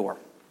open a door.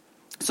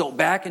 So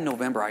back in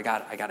November, I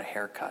got a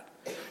haircut.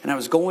 And I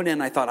was going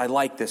in, I thought, I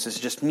like this. It's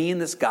just me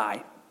and this guy.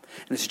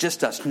 And it's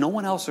just us. No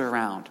one else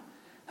around.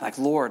 Like,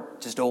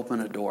 Lord, just open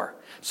a door.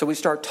 So we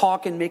start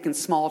talking, making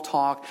small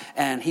talk.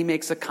 And he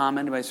makes a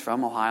comment. He's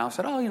from Ohio. I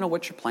said,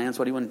 what's your plans?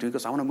 What do you want to do? He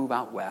goes, I want to move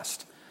out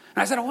west.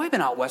 And I said, I've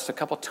been out west a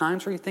couple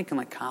times. What are you thinking,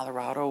 like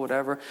Colorado,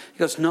 whatever? He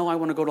goes, no, I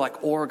want to go to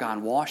like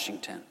Oregon,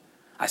 Washington.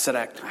 I said,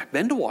 I've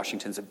been to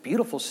Washington. It's a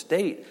beautiful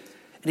state.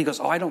 And he goes,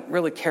 I don't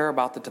really care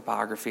about the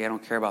topography. I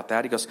don't care about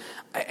that. He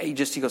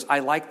goes, I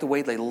like the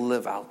way they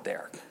live out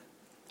there.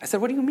 I said,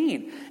 what do you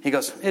mean? He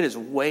goes, it is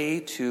way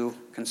too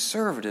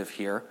conservative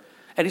here.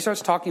 And he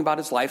starts talking about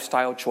his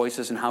lifestyle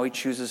choices and how he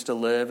chooses to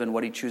live and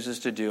what he chooses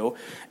to do.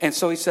 And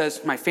so he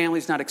says, my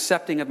family's not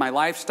accepting of my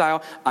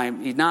lifestyle.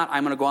 I'm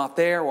going to go out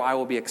there where I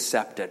will be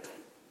accepted.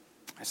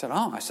 I said,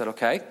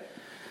 okay.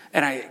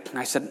 And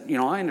I said,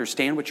 I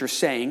understand what you're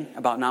saying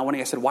about not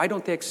wanting. I said, why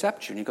don't they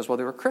accept you? And he goes, well,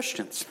 they were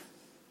Christians.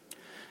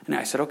 And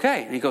I said,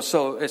 okay. And he goes,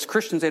 so as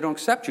Christians, they don't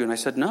accept you? And I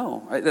said,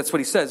 no. That's what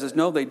he says, is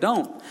no, they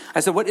don't. I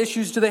said, what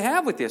issues do they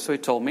have with you? So he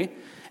told me.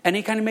 And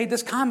he kind of made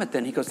this comment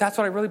then. He goes, that's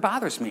what really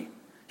bothers me.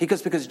 He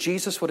goes, because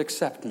Jesus would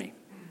accept me.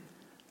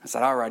 I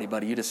said, all righty,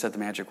 buddy, you just said the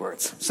magic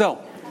words.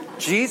 So,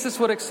 Jesus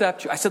would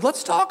accept you. I said,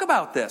 let's talk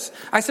about this.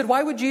 I said,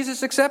 why would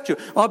Jesus accept you?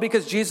 Well,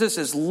 because Jesus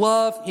is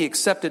love. He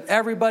accepted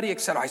everybody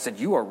except. I said,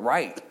 you are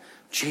right.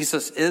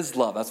 Jesus is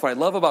love. That's what I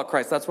love about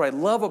Christ. That's what I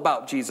love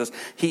about Jesus.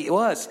 He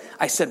was.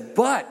 I said,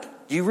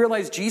 but do you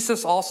realize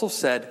Jesus also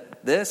said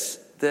this,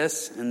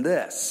 this, and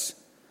this?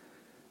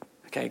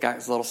 Okay, guy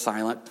was a little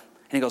silent.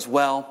 And he goes,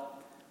 well,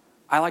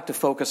 I like to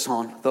focus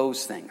on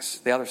those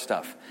things, the other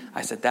stuff.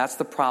 I said, that's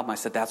the problem. I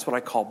said, that's what I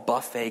call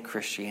buffet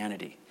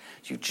Christianity.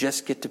 You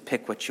just get to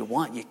pick what you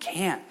want. You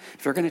can't.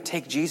 If you're going to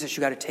take Jesus,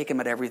 you got to take him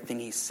at everything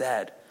he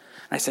said.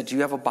 And I said, do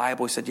you have a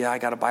Bible? He said, yeah, I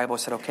got a Bible. I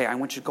said, okay, I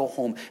want you to go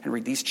home and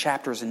read these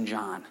chapters in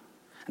John.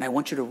 And I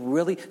want you to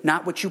really,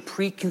 not what you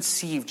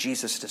preconceive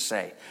Jesus to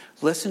say.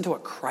 Listen to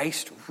what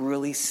Christ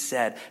really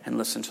said and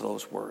listen to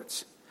those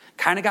words.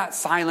 Kind of got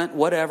silent,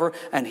 whatever.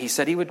 And he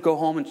said he would go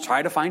home and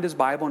try to find his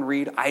Bible and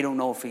read. I don't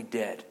know if he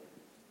did.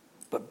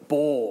 But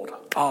bold.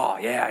 Oh,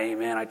 yeah,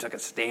 amen. I took a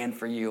stand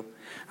for you.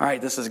 All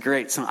right, this is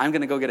great. So I'm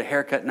going to go get a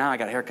haircut now. I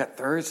got a haircut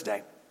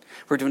Thursday.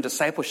 We're doing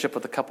discipleship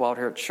with a couple out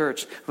here at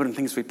church. One of the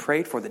things we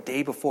prayed for the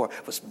day before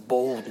was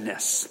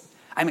boldness.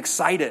 I'm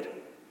excited.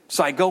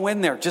 So I go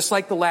in there just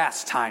like the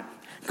last time.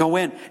 Go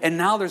in. And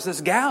now there's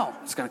this gal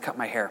that's going to cut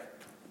my hair.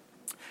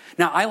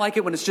 Now, I like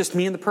it when it's just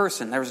me and the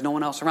person. There's no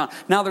one else around.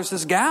 Now there's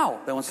this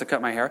gal that wants to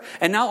cut my hair.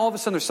 And now all of a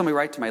sudden there's somebody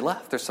right to my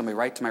left. There's somebody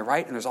right to my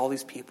right. And there's all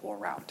these people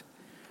around.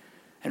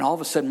 And all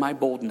of a sudden my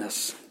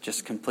boldness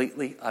just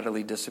completely,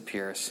 utterly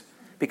disappears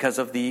because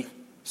of the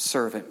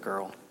servant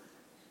girl.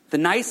 The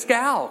nice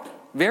gal.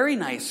 Very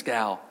nice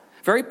gal.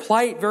 Very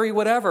polite, very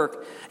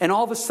whatever. And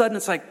all of a sudden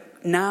it's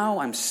like, now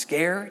I'm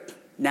scared.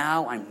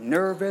 Now I'm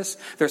nervous.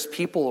 There's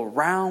people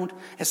around.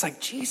 It's like,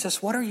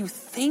 Jesus, what are you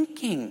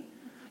thinking?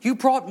 You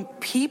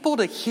brought people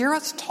to hear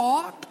us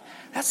talk?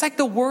 That's like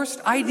the worst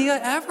idea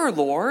ever,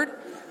 Lord.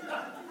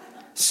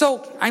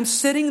 So I'm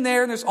sitting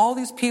there and there's all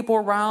these people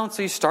around.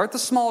 So you start the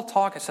small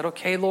talk. I said,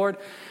 okay, Lord,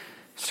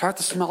 start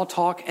the small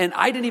talk. And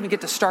I didn't even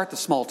get to start the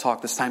small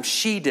talk this time.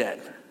 She did.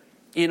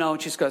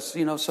 And she goes,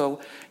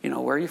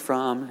 where are you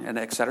from? And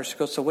et cetera. She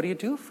goes, so what do you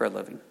do for a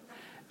living?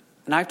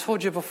 And I've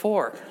told you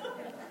before,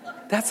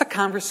 that's a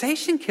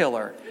conversation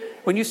killer.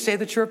 when you say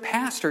that you're a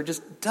pastor, it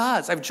just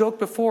does. I've joked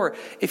before,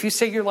 if you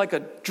say you're like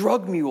a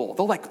drug mule,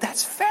 they're like,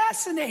 that's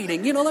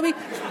fascinating.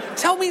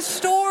 Tell me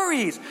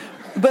stories.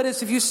 But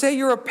if you say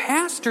you're a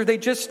pastor,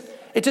 it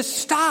just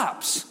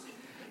stops.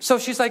 So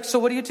she's like, so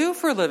what do you do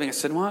for a living? I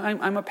said, well,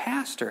 I'm a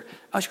pastor.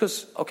 Oh, she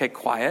goes, okay,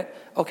 quiet.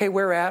 Okay,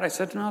 where at? I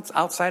said, no, it's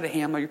outside of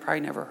Hamler. You probably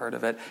never heard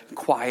of it.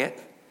 Quiet.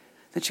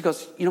 Then she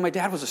goes, my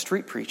dad was a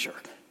street preacher.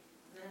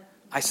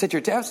 I said,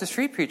 your dad was a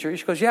street preacher?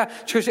 She goes, yeah.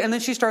 She goes, and then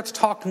she starts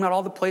talking about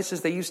all the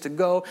places they used to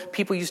go,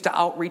 people used to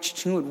outreach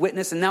to and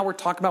witness, and now we're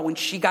talking about when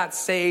she got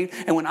saved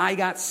and when I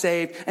got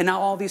saved, and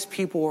now all these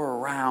people are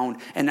around,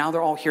 and now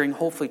they're all hearing,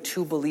 hopefully,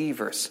 two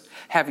believers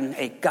having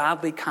a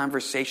godly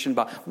conversation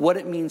about what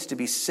it means to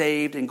be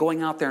saved and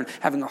going out there and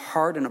having a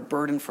heart and a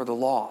burden for the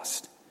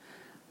lost.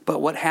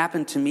 But what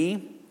happened to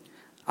me,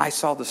 I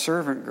saw the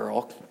servant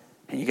girl,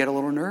 and you get a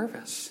little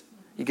nervous.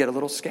 You get a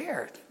little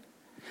scared.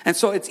 And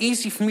so it's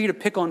easy for me to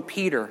pick on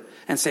Peter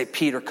and say,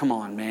 Peter, come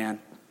on, man.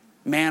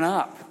 Man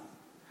up.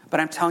 But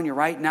I'm telling you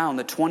right now, in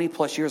the 20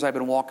 plus years I've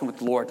been walking with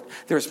the Lord,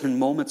 there's been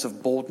moments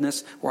of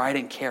boldness where I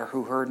didn't care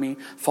who heard me,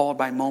 followed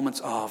by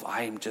moments of,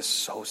 I am just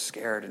so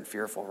scared and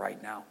fearful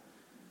right now.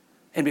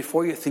 And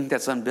before you think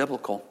that's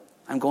unbiblical,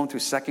 I'm going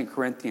through 2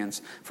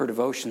 Corinthians for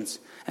devotions.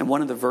 And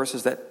one of the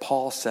verses that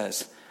Paul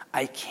says,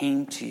 I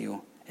came to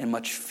you in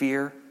much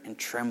fear and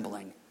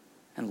trembling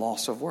and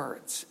loss of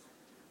words.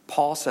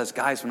 Paul says,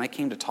 guys, when I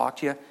came to talk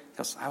to you,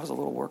 I was a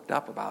little worked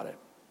up about it.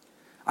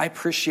 I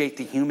appreciate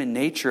the human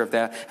nature of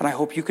that, and I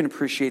hope you can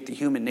appreciate the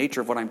human nature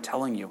of what I'm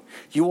telling you.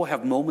 You will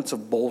have moments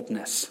of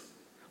boldness,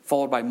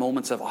 followed by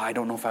moments of, I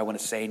don't know if I want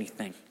to say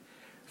anything.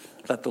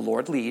 Let the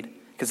Lord lead,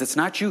 because it's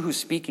not you who's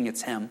speaking,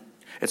 it's Him.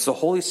 It's the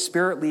Holy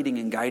Spirit leading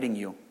and guiding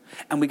you.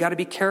 And we got to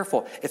be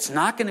careful. It's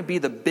not going to be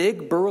the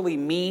big, burly,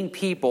 mean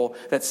people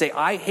that say,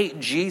 I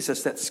hate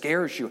Jesus, that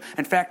scares you.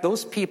 In fact,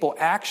 those people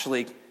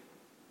actually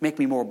make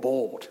me more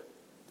bold.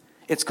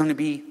 It's going to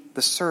be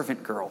the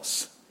servant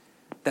girls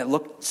that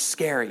look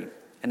scary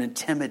and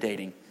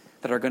intimidating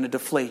that are going to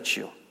deflate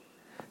you.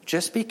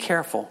 Just be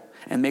careful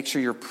and make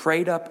sure you're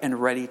prayed up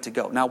and ready to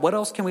go. Now, what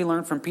else can we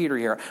learn from Peter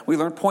here? We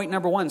learned point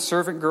number 1,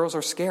 servant girls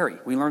are scary.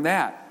 We learned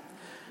that.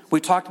 We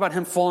talked about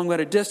him following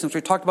at a distance.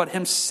 We talked about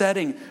him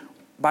setting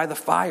by the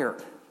fire.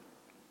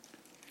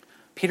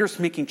 Peter's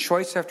making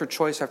choice after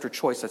choice after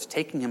choice that's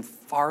taking him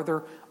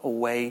farther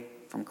away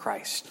from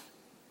Christ.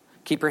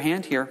 Keep your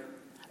hand here.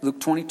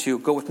 Luke 22.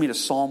 Go with me to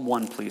Psalm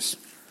 1, please.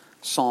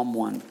 Psalm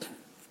 1.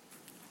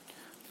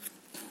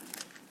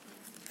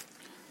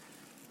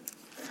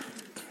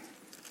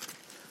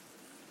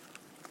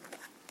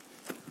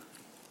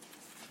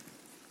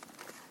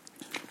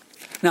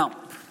 Now,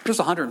 there's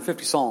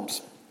 150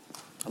 Psalms.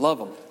 I love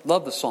them.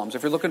 Love the Psalms.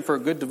 If you're looking for a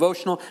good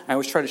devotional, I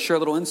always try to share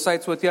little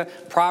insights with you.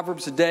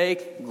 Proverbs a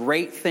day,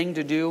 great thing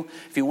to do.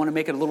 If you want to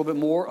make it a little bit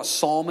more, a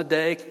psalm a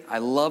day. I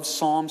love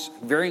Psalms.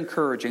 Very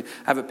encouraging.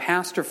 I have a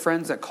pastor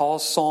friends that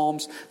calls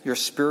Psalms your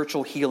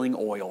spiritual healing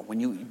oil. When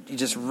you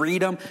just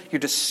read them, your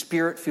just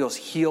spirit feels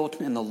healed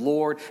in the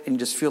Lord, and you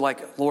just feel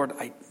like, Lord,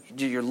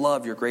 your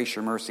love, your grace,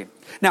 your mercy.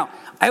 Now,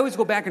 I always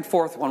go back and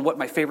forth on what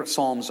my favorite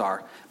Psalms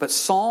are, but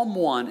Psalm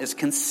 1 is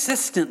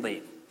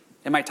consistently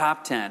in my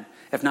top 10,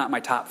 if not my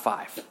top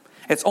 5.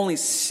 It's only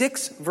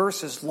 6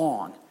 verses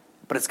long,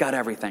 but it's got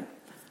everything.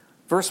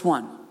 Verse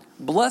 1,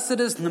 blessed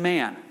is the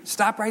man.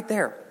 Stop right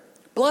there.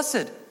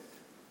 Blessed.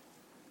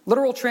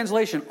 Literal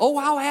translation, oh,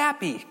 how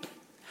happy.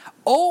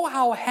 Oh,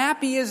 how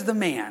happy is the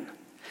man.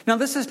 Now,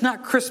 this is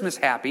not Christmas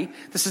happy.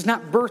 This is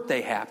not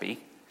birthday happy.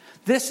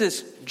 This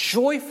is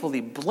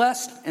joyfully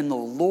blessed in the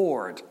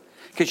Lord,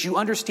 because you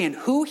understand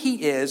who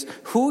He is,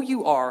 who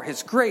you are,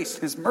 His grace,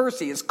 His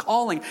mercy, His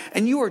calling,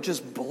 and you are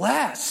just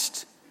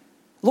blessed.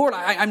 Lord,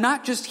 I'm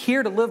not just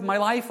here to live my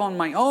life on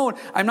my own.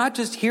 I'm not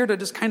just here to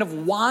just kind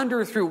of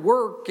wander through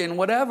work and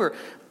whatever.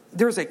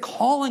 There's a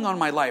calling on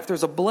my life.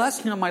 There's a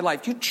blessing on my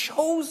life. You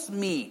chose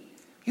me.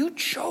 You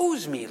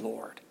chose me,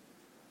 Lord.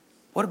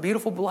 What a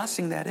beautiful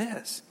blessing that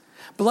is.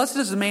 Blessed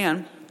is the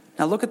man,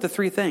 now look at the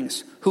 3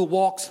 things, who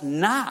walks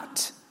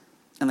not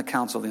in the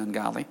counsel of the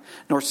ungodly,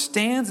 nor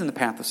stands in the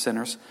path of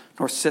sinners,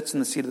 nor sits in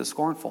the seat of the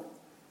scornful.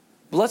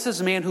 Blessed is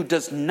the man who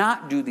does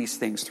not do these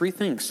things. 3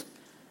 things.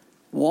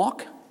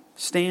 Walk,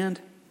 stand,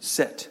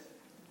 sit.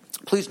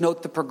 Please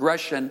note the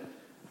progression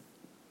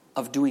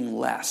of doing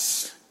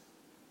less.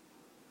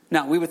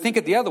 Now, we would think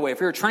it the other way. If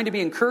we were trying to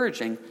be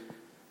encouraging,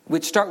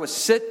 we'd start with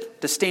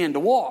sit to stand to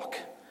walk.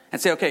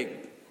 And say, okay,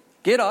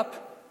 get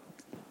up,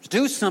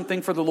 do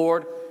something for the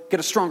Lord, get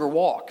a stronger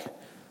walk.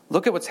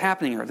 Look at what's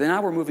happening here. Then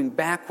now we're moving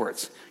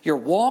backwards. You're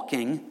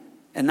walking,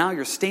 and now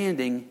you're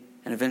standing,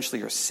 and eventually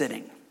you're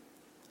sitting.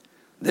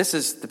 This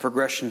is the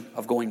progression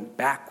of going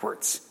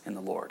backwards in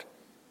the Lord.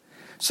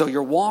 So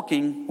you're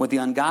walking with the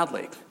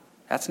ungodly.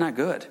 That's not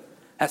good.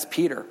 That's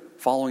Peter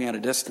following at a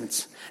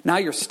distance. Now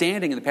you're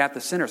standing in the path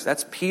of sinners.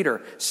 That's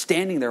Peter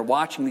standing there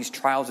watching these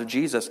trials of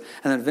Jesus.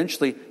 And then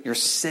eventually you're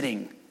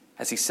sitting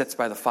as he sits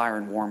by the fire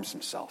and warms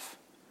himself.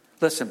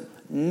 Listen,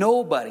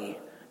 nobody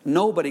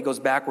goes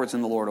backwards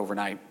in the Lord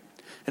overnight.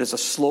 It is a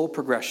slow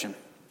progression.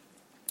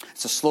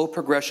 It's a slow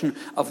progression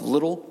of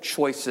little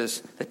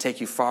choices that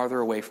take you farther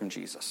away from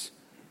Jesus.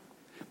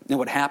 And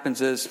what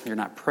happens is you're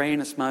not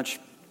praying as much.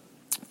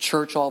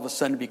 Church all of a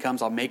sudden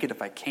becomes, I'll make it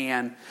if I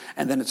can.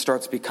 And then it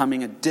starts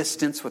becoming a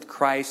distance with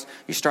Christ.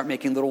 You start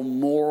making little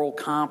moral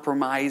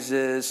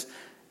compromises.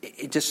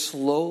 It just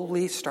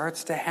slowly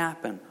starts to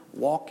happen.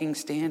 Walking,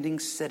 standing,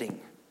 sitting.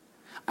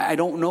 I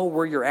don't know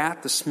where you're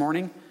at this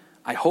morning.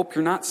 I hope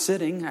you're not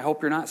sitting. I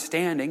hope you're not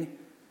standing.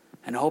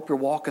 And I hope your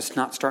walk is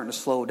not starting to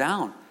slow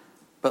down.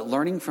 But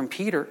learning from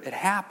Peter, it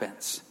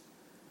happens.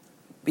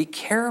 Be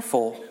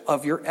careful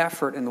of your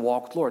effort in the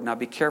walk with the Lord. Now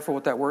be careful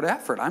with that word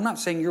effort. I'm not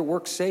saying your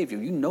works save you.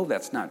 You know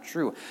that's not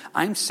true.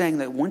 I'm saying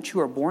that once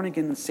you are born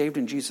again and saved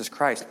in Jesus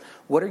Christ,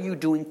 what are you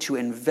doing to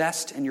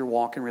invest in your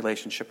walk and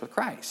relationship with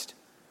Christ?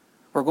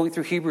 We're going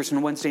through Hebrews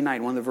on Wednesday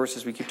night. One of the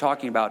verses we keep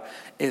talking about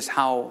is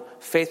how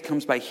faith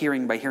comes by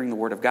hearing the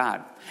Word of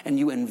God. And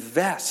you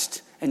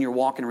invest in your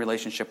walk and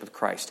relationship with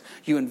Christ.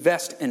 You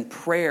invest in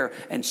prayer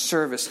and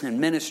service and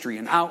ministry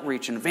and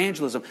outreach and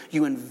evangelism.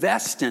 You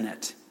invest in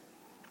it.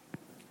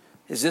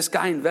 Is this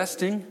guy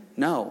investing?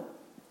 No.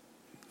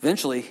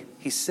 Eventually,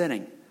 he's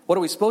sitting. What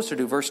are we supposed to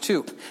do? Verse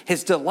 2.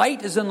 His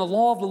delight is in the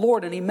law of the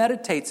Lord, and he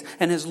meditates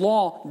in his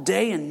law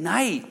day and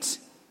night.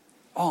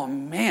 Oh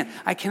man,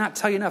 I cannot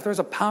tell you enough. There's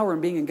a power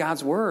in being in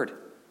God's Word.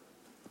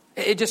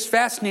 It just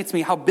fascinates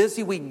me how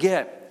busy we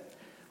get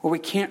where we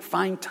can't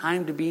find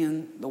time to be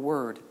in the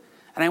Word.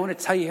 And I want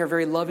to tell you here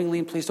very lovingly,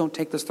 and please don't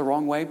take this the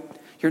wrong way,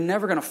 you're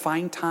never going to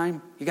find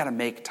time. You got to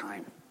make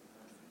time.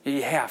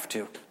 You have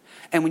to.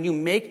 And when you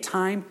make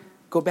time,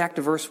 go back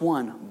to verse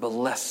 1.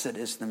 Blessed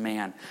is the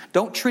man.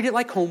 Don't treat it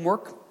like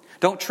homework.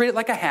 Don't treat it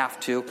like a have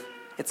to.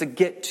 It's a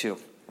get to.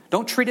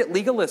 Don't treat it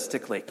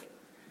legalistically.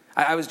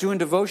 I was doing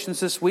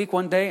devotions this week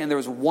one day, and there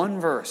was one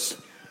verse.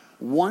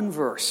 One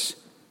verse.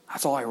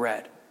 That's all I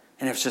read.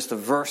 And it was just a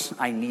verse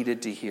I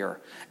needed to hear.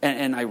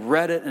 And I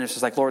read it, and it's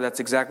just like, Lord, that's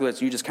exactly what it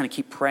is. You just kind of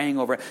keep praying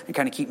over it and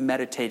kind of keep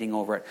meditating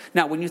over it.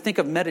 Now, when you think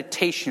of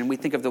meditation, we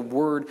think of the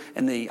word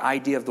and the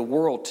idea of the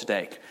world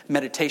today.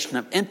 Meditation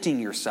of emptying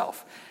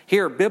yourself.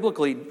 Here,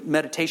 biblically,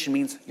 meditation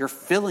means you're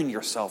filling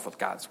yourself with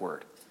God's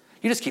Word.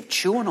 You just keep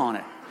chewing on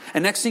it.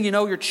 And next thing you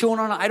know, you're chewing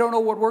on it. I don't know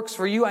what works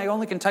for you. I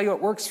only can tell you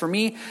what works for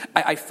me.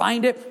 I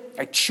find it.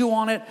 I chew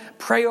on it,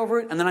 pray over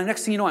it. And then the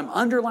next thing you know, I'm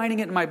underlining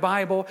it in my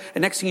Bible.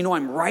 And next thing you know,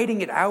 I'm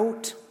writing it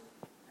out.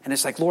 And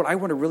it's like, Lord, I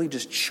want to really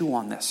just chew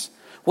on this.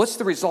 What's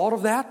the result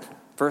of that?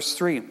 Verse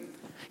 3.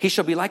 He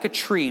shall be like a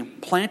tree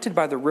planted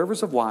by the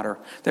rivers of water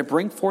that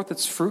bring forth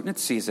its fruit in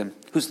its season,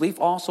 whose leaf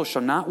also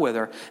shall not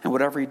wither, and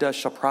whatever he does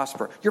shall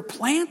prosper. You're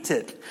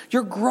planted.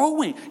 You're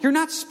growing. You're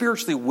not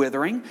spiritually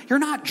withering. You're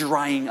not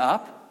drying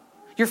up.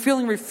 You're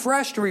feeling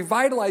refreshed and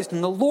revitalized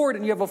in the Lord,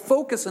 and you have a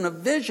focus and a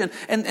vision.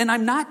 And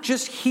I'm not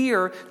just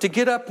here to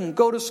get up and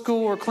go to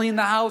school or clean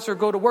the house or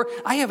go to work.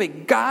 I have a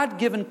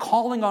God-given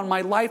calling on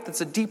my life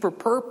that's a deeper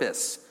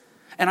purpose.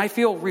 And I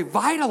feel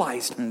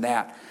revitalized in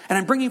that. And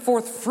I'm bringing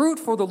forth fruit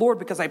for the Lord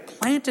because I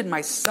planted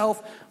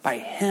myself by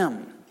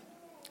Him.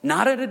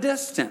 Not at a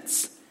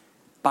distance.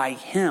 By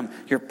Him.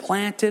 You're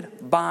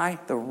planted by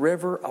the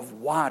river of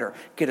water.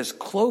 Get as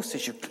close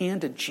as you can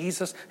to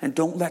Jesus and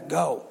don't let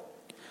go.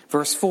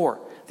 Verse 4,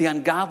 the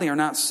ungodly are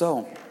not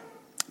so.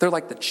 They're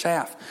like the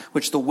chaff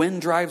which the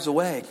wind drives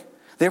away.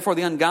 Therefore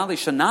the ungodly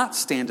shall not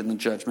stand in the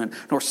judgment,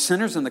 nor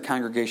sinners in the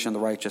congregation of the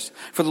righteous.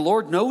 For the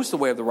Lord knows the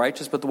way of the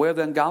righteous, but the way of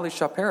the ungodly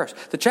shall perish.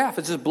 The chaff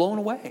is just blown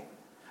away.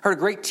 I heard a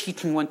great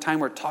teaching one time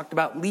where it talked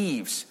about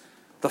leaves,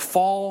 the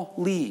fall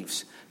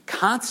leaves,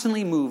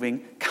 constantly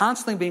moving,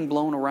 constantly being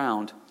blown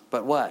around.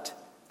 But what?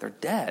 They're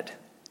dead.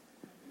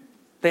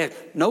 They have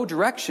no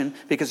direction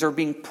because they're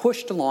being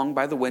pushed along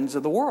by the winds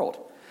of the world.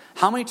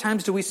 How many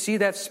times do we see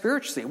that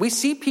spiritually? We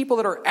see people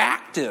that are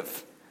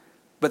active,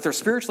 but they're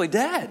spiritually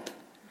dead.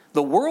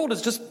 The world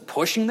is just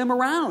pushing them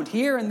around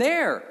here and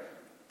there,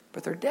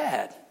 but they're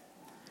dead.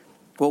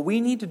 What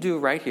we need to do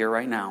right here,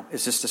 right now,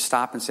 is just to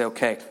stop and say,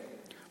 okay,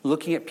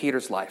 looking at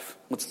Peter's life,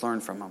 let's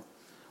learn from him.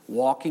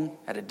 Walking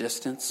at a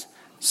distance,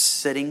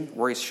 sitting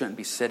where he shouldn't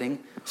be sitting,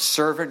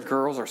 servant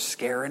girls are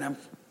scaring him.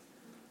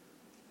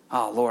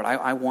 Oh, Lord,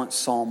 I want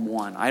Psalm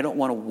 1. I don't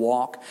want to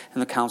walk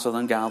in the counsel of the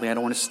ungodly. I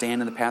don't want to stand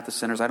in the path of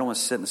sinners. I don't want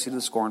to sit in the seat of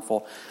the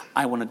scornful.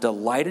 I want to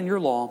delight in your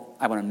law.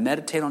 I want to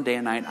meditate on day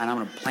and night. And I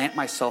want to plant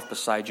myself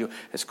beside you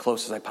as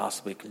close as I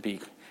possibly can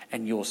be.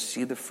 And you will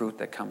see the fruit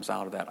that comes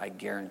out of that. I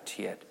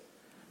guarantee it.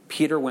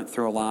 Peter went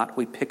through a lot.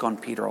 We pick on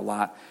Peter a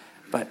lot.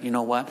 But you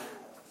know what?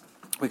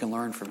 We can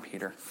learn from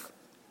Peter.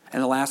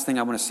 And the last thing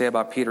I want to say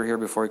about Peter here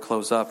before we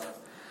close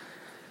up.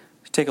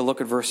 Take a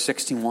look at verse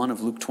 61 of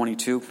Luke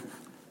 22.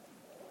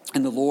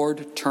 And the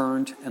Lord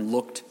turned and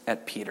looked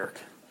at Peter.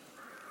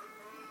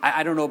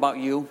 I don't know about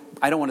you.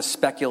 I don't want to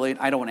speculate.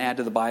 I don't want to add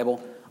to the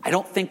Bible. I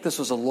don't think this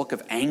was a look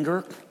of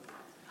anger.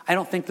 I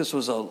don't think this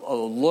was a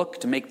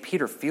look to make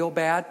Peter feel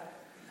bad.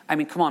 I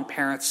mean, come on,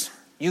 parents.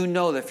 You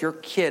know that if your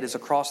kid is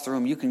across the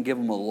room, you can give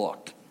them a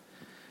look.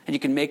 And you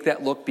can make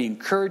that look be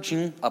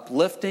encouraging,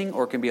 uplifting,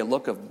 or it can be a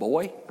look of,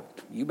 boy,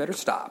 you better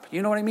stop.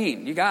 You know what I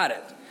mean? You got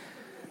it.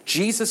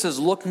 Jesus is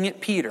looking at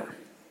Peter.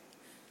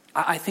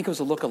 I think it was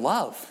a look of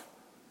love.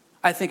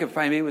 I think if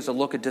maybe it was a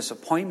look of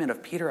disappointment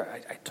of Peter,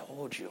 I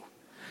told you.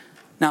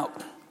 Now,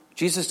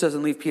 Jesus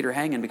doesn't leave Peter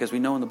hanging because we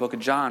know in the book of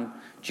John,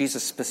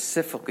 Jesus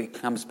specifically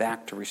comes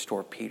back to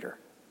restore Peter.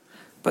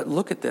 But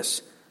look at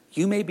this.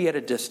 You may be at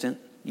a distance.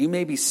 You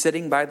may be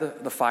sitting by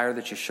the fire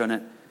that you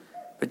shouldn't.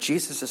 But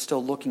Jesus is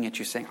still looking at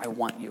you saying, I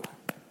want you.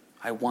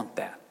 I want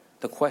that.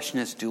 The question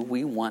is, do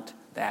we want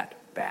that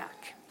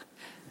back?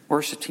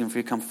 Worship team, if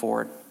you come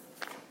forward.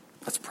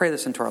 Let's pray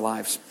this into our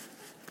lives.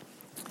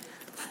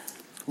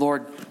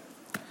 Lord,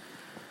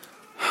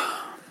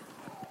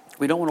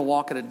 we don't want to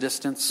walk at a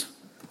distance.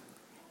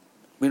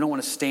 We don't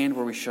want to stand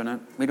where we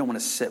shouldn't. We don't want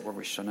to sit where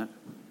we shouldn't.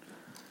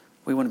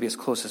 We want to be as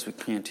close as we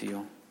can to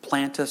you.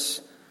 Plant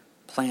us,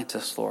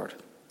 Lord,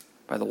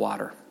 by the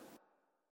water.